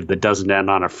retrospective that doesn't end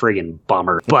on a friggin'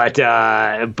 bummer, but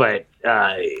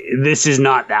this is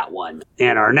not that one,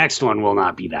 and our next one will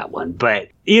not be that one. But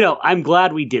you know, I'm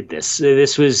glad we did this.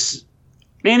 This was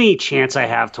any chance I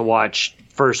have to watch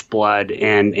First Blood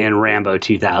and Rambo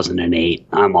 2008.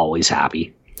 I'm always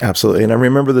happy. Absolutely. And I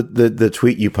remember the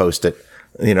tweet you posted,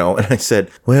 you know, and I said,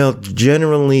 well,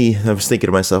 generally, I was thinking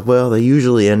to myself, well, they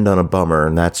usually end on a bummer,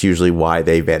 and that's usually why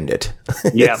they've ended.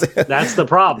 Yeah, that's the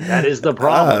problem. That is the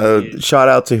problem. Shout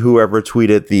out to whoever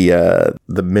tweeted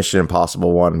the Mission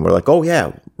Impossible one. We're like, oh,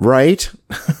 yeah, right.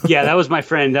 Yeah, that was my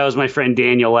friend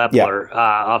Daniel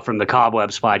Epler from the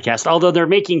Cobwebs podcast. Although they're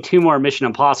making 2 more Mission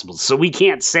Impossibles, so we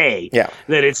can't say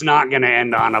that it's not going to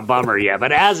end on a bummer yet.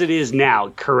 But as it is now,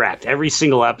 correct. Every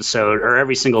single episode or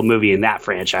every single movie in that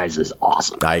franchise is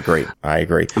awesome. I agree.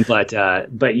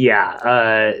 But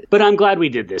yeah, but I'm glad we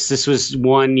did this. This was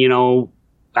one, you know,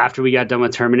 after we got done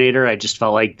with Terminator, I just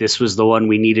felt like this was the one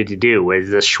we needed to do with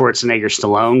the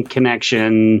Schwarzenegger-Stallone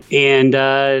connection. And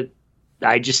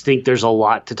I just think there's a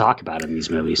lot to talk about in these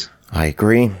movies. I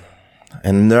agree.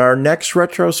 And our next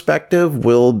retrospective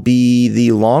will be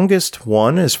the longest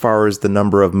one as far as the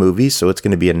number of movies. So it's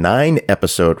going to be a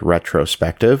 9-episode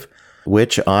retrospective,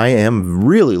 which I am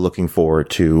really looking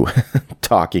forward to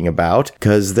talking about,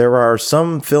 because there are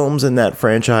some films in that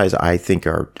franchise I think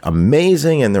are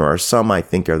amazing, and there are some I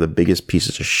think are the biggest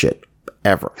pieces of shit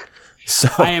ever. So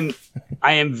I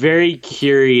am very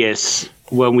curious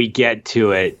when we get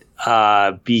to it,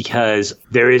 because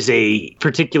there is a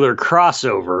particular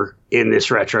crossover in this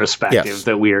retrospective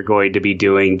that we are going to be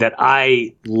doing that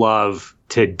I love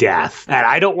to death. And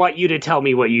I don't want you to tell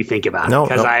me what you think about it,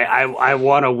 because I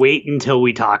want to wait until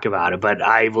we talk about it. But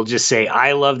I will just say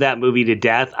I love that movie to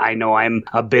death. I know I'm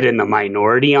a bit in the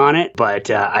minority on it, but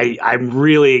I'm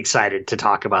really excited to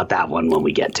talk about that one when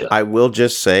we get to it. I will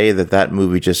just say that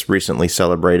movie just recently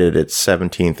celebrated its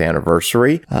 17th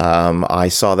anniversary. I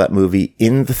saw that movie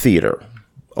in the theater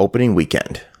opening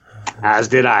weekend. As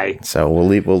did I. So we'll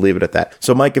leave it at that.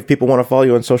 So Mike, if people want to follow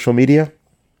you on social media?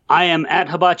 I am at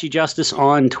Hibachi Justice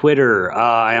on Twitter.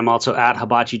 I am also at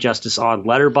Hibachi Justice on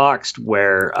Letterboxd,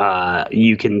 where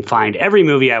you can find every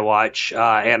movie I watch,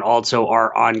 and also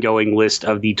our ongoing list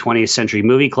of the 20th Century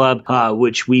Movie Club,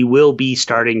 which we will be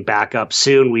starting back up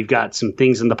soon. We've got some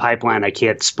things in the pipeline. I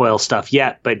can't spoil stuff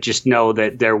yet, but just know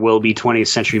that there will be 20th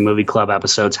Century Movie Club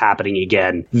episodes happening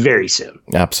again very soon.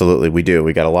 Absolutely, we do.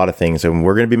 We got a lot of things, and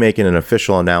we're going to be making an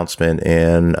official announcement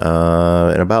in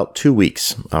about 2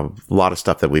 weeks. A lot of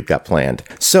stuff that we've got planned.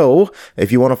 So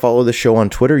if you want to follow the show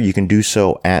on Twitter, you can do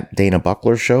so at Dana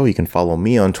Buckler Show. You can follow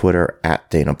me on Twitter at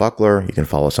Dana Buckler. You can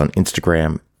follow us on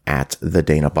Instagram at The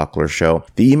Dana Buckler Show.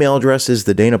 The email address is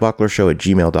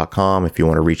thedanabucklershow@gmail.com if you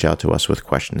want to reach out to us with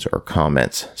questions or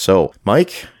comments. So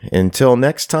Mike, until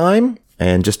next time,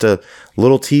 and just a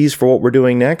little tease for what we're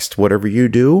doing next, whatever you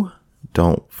do,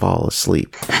 don't fall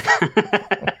asleep.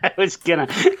 I was gonna,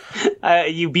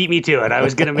 you beat me to it. I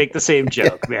was gonna make the same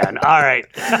joke, man. All right.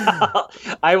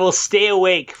 I will stay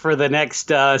awake for the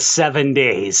next 7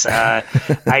 days.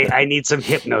 I need some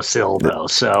Hypnosil, though,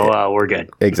 so we're good.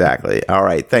 Exactly. All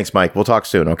right. Thanks, Mike. We'll talk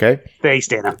soon, okay? Thanks,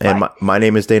 Dana. And Bye. my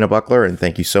name is Dana Buckler, and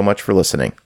thank you so much for listening.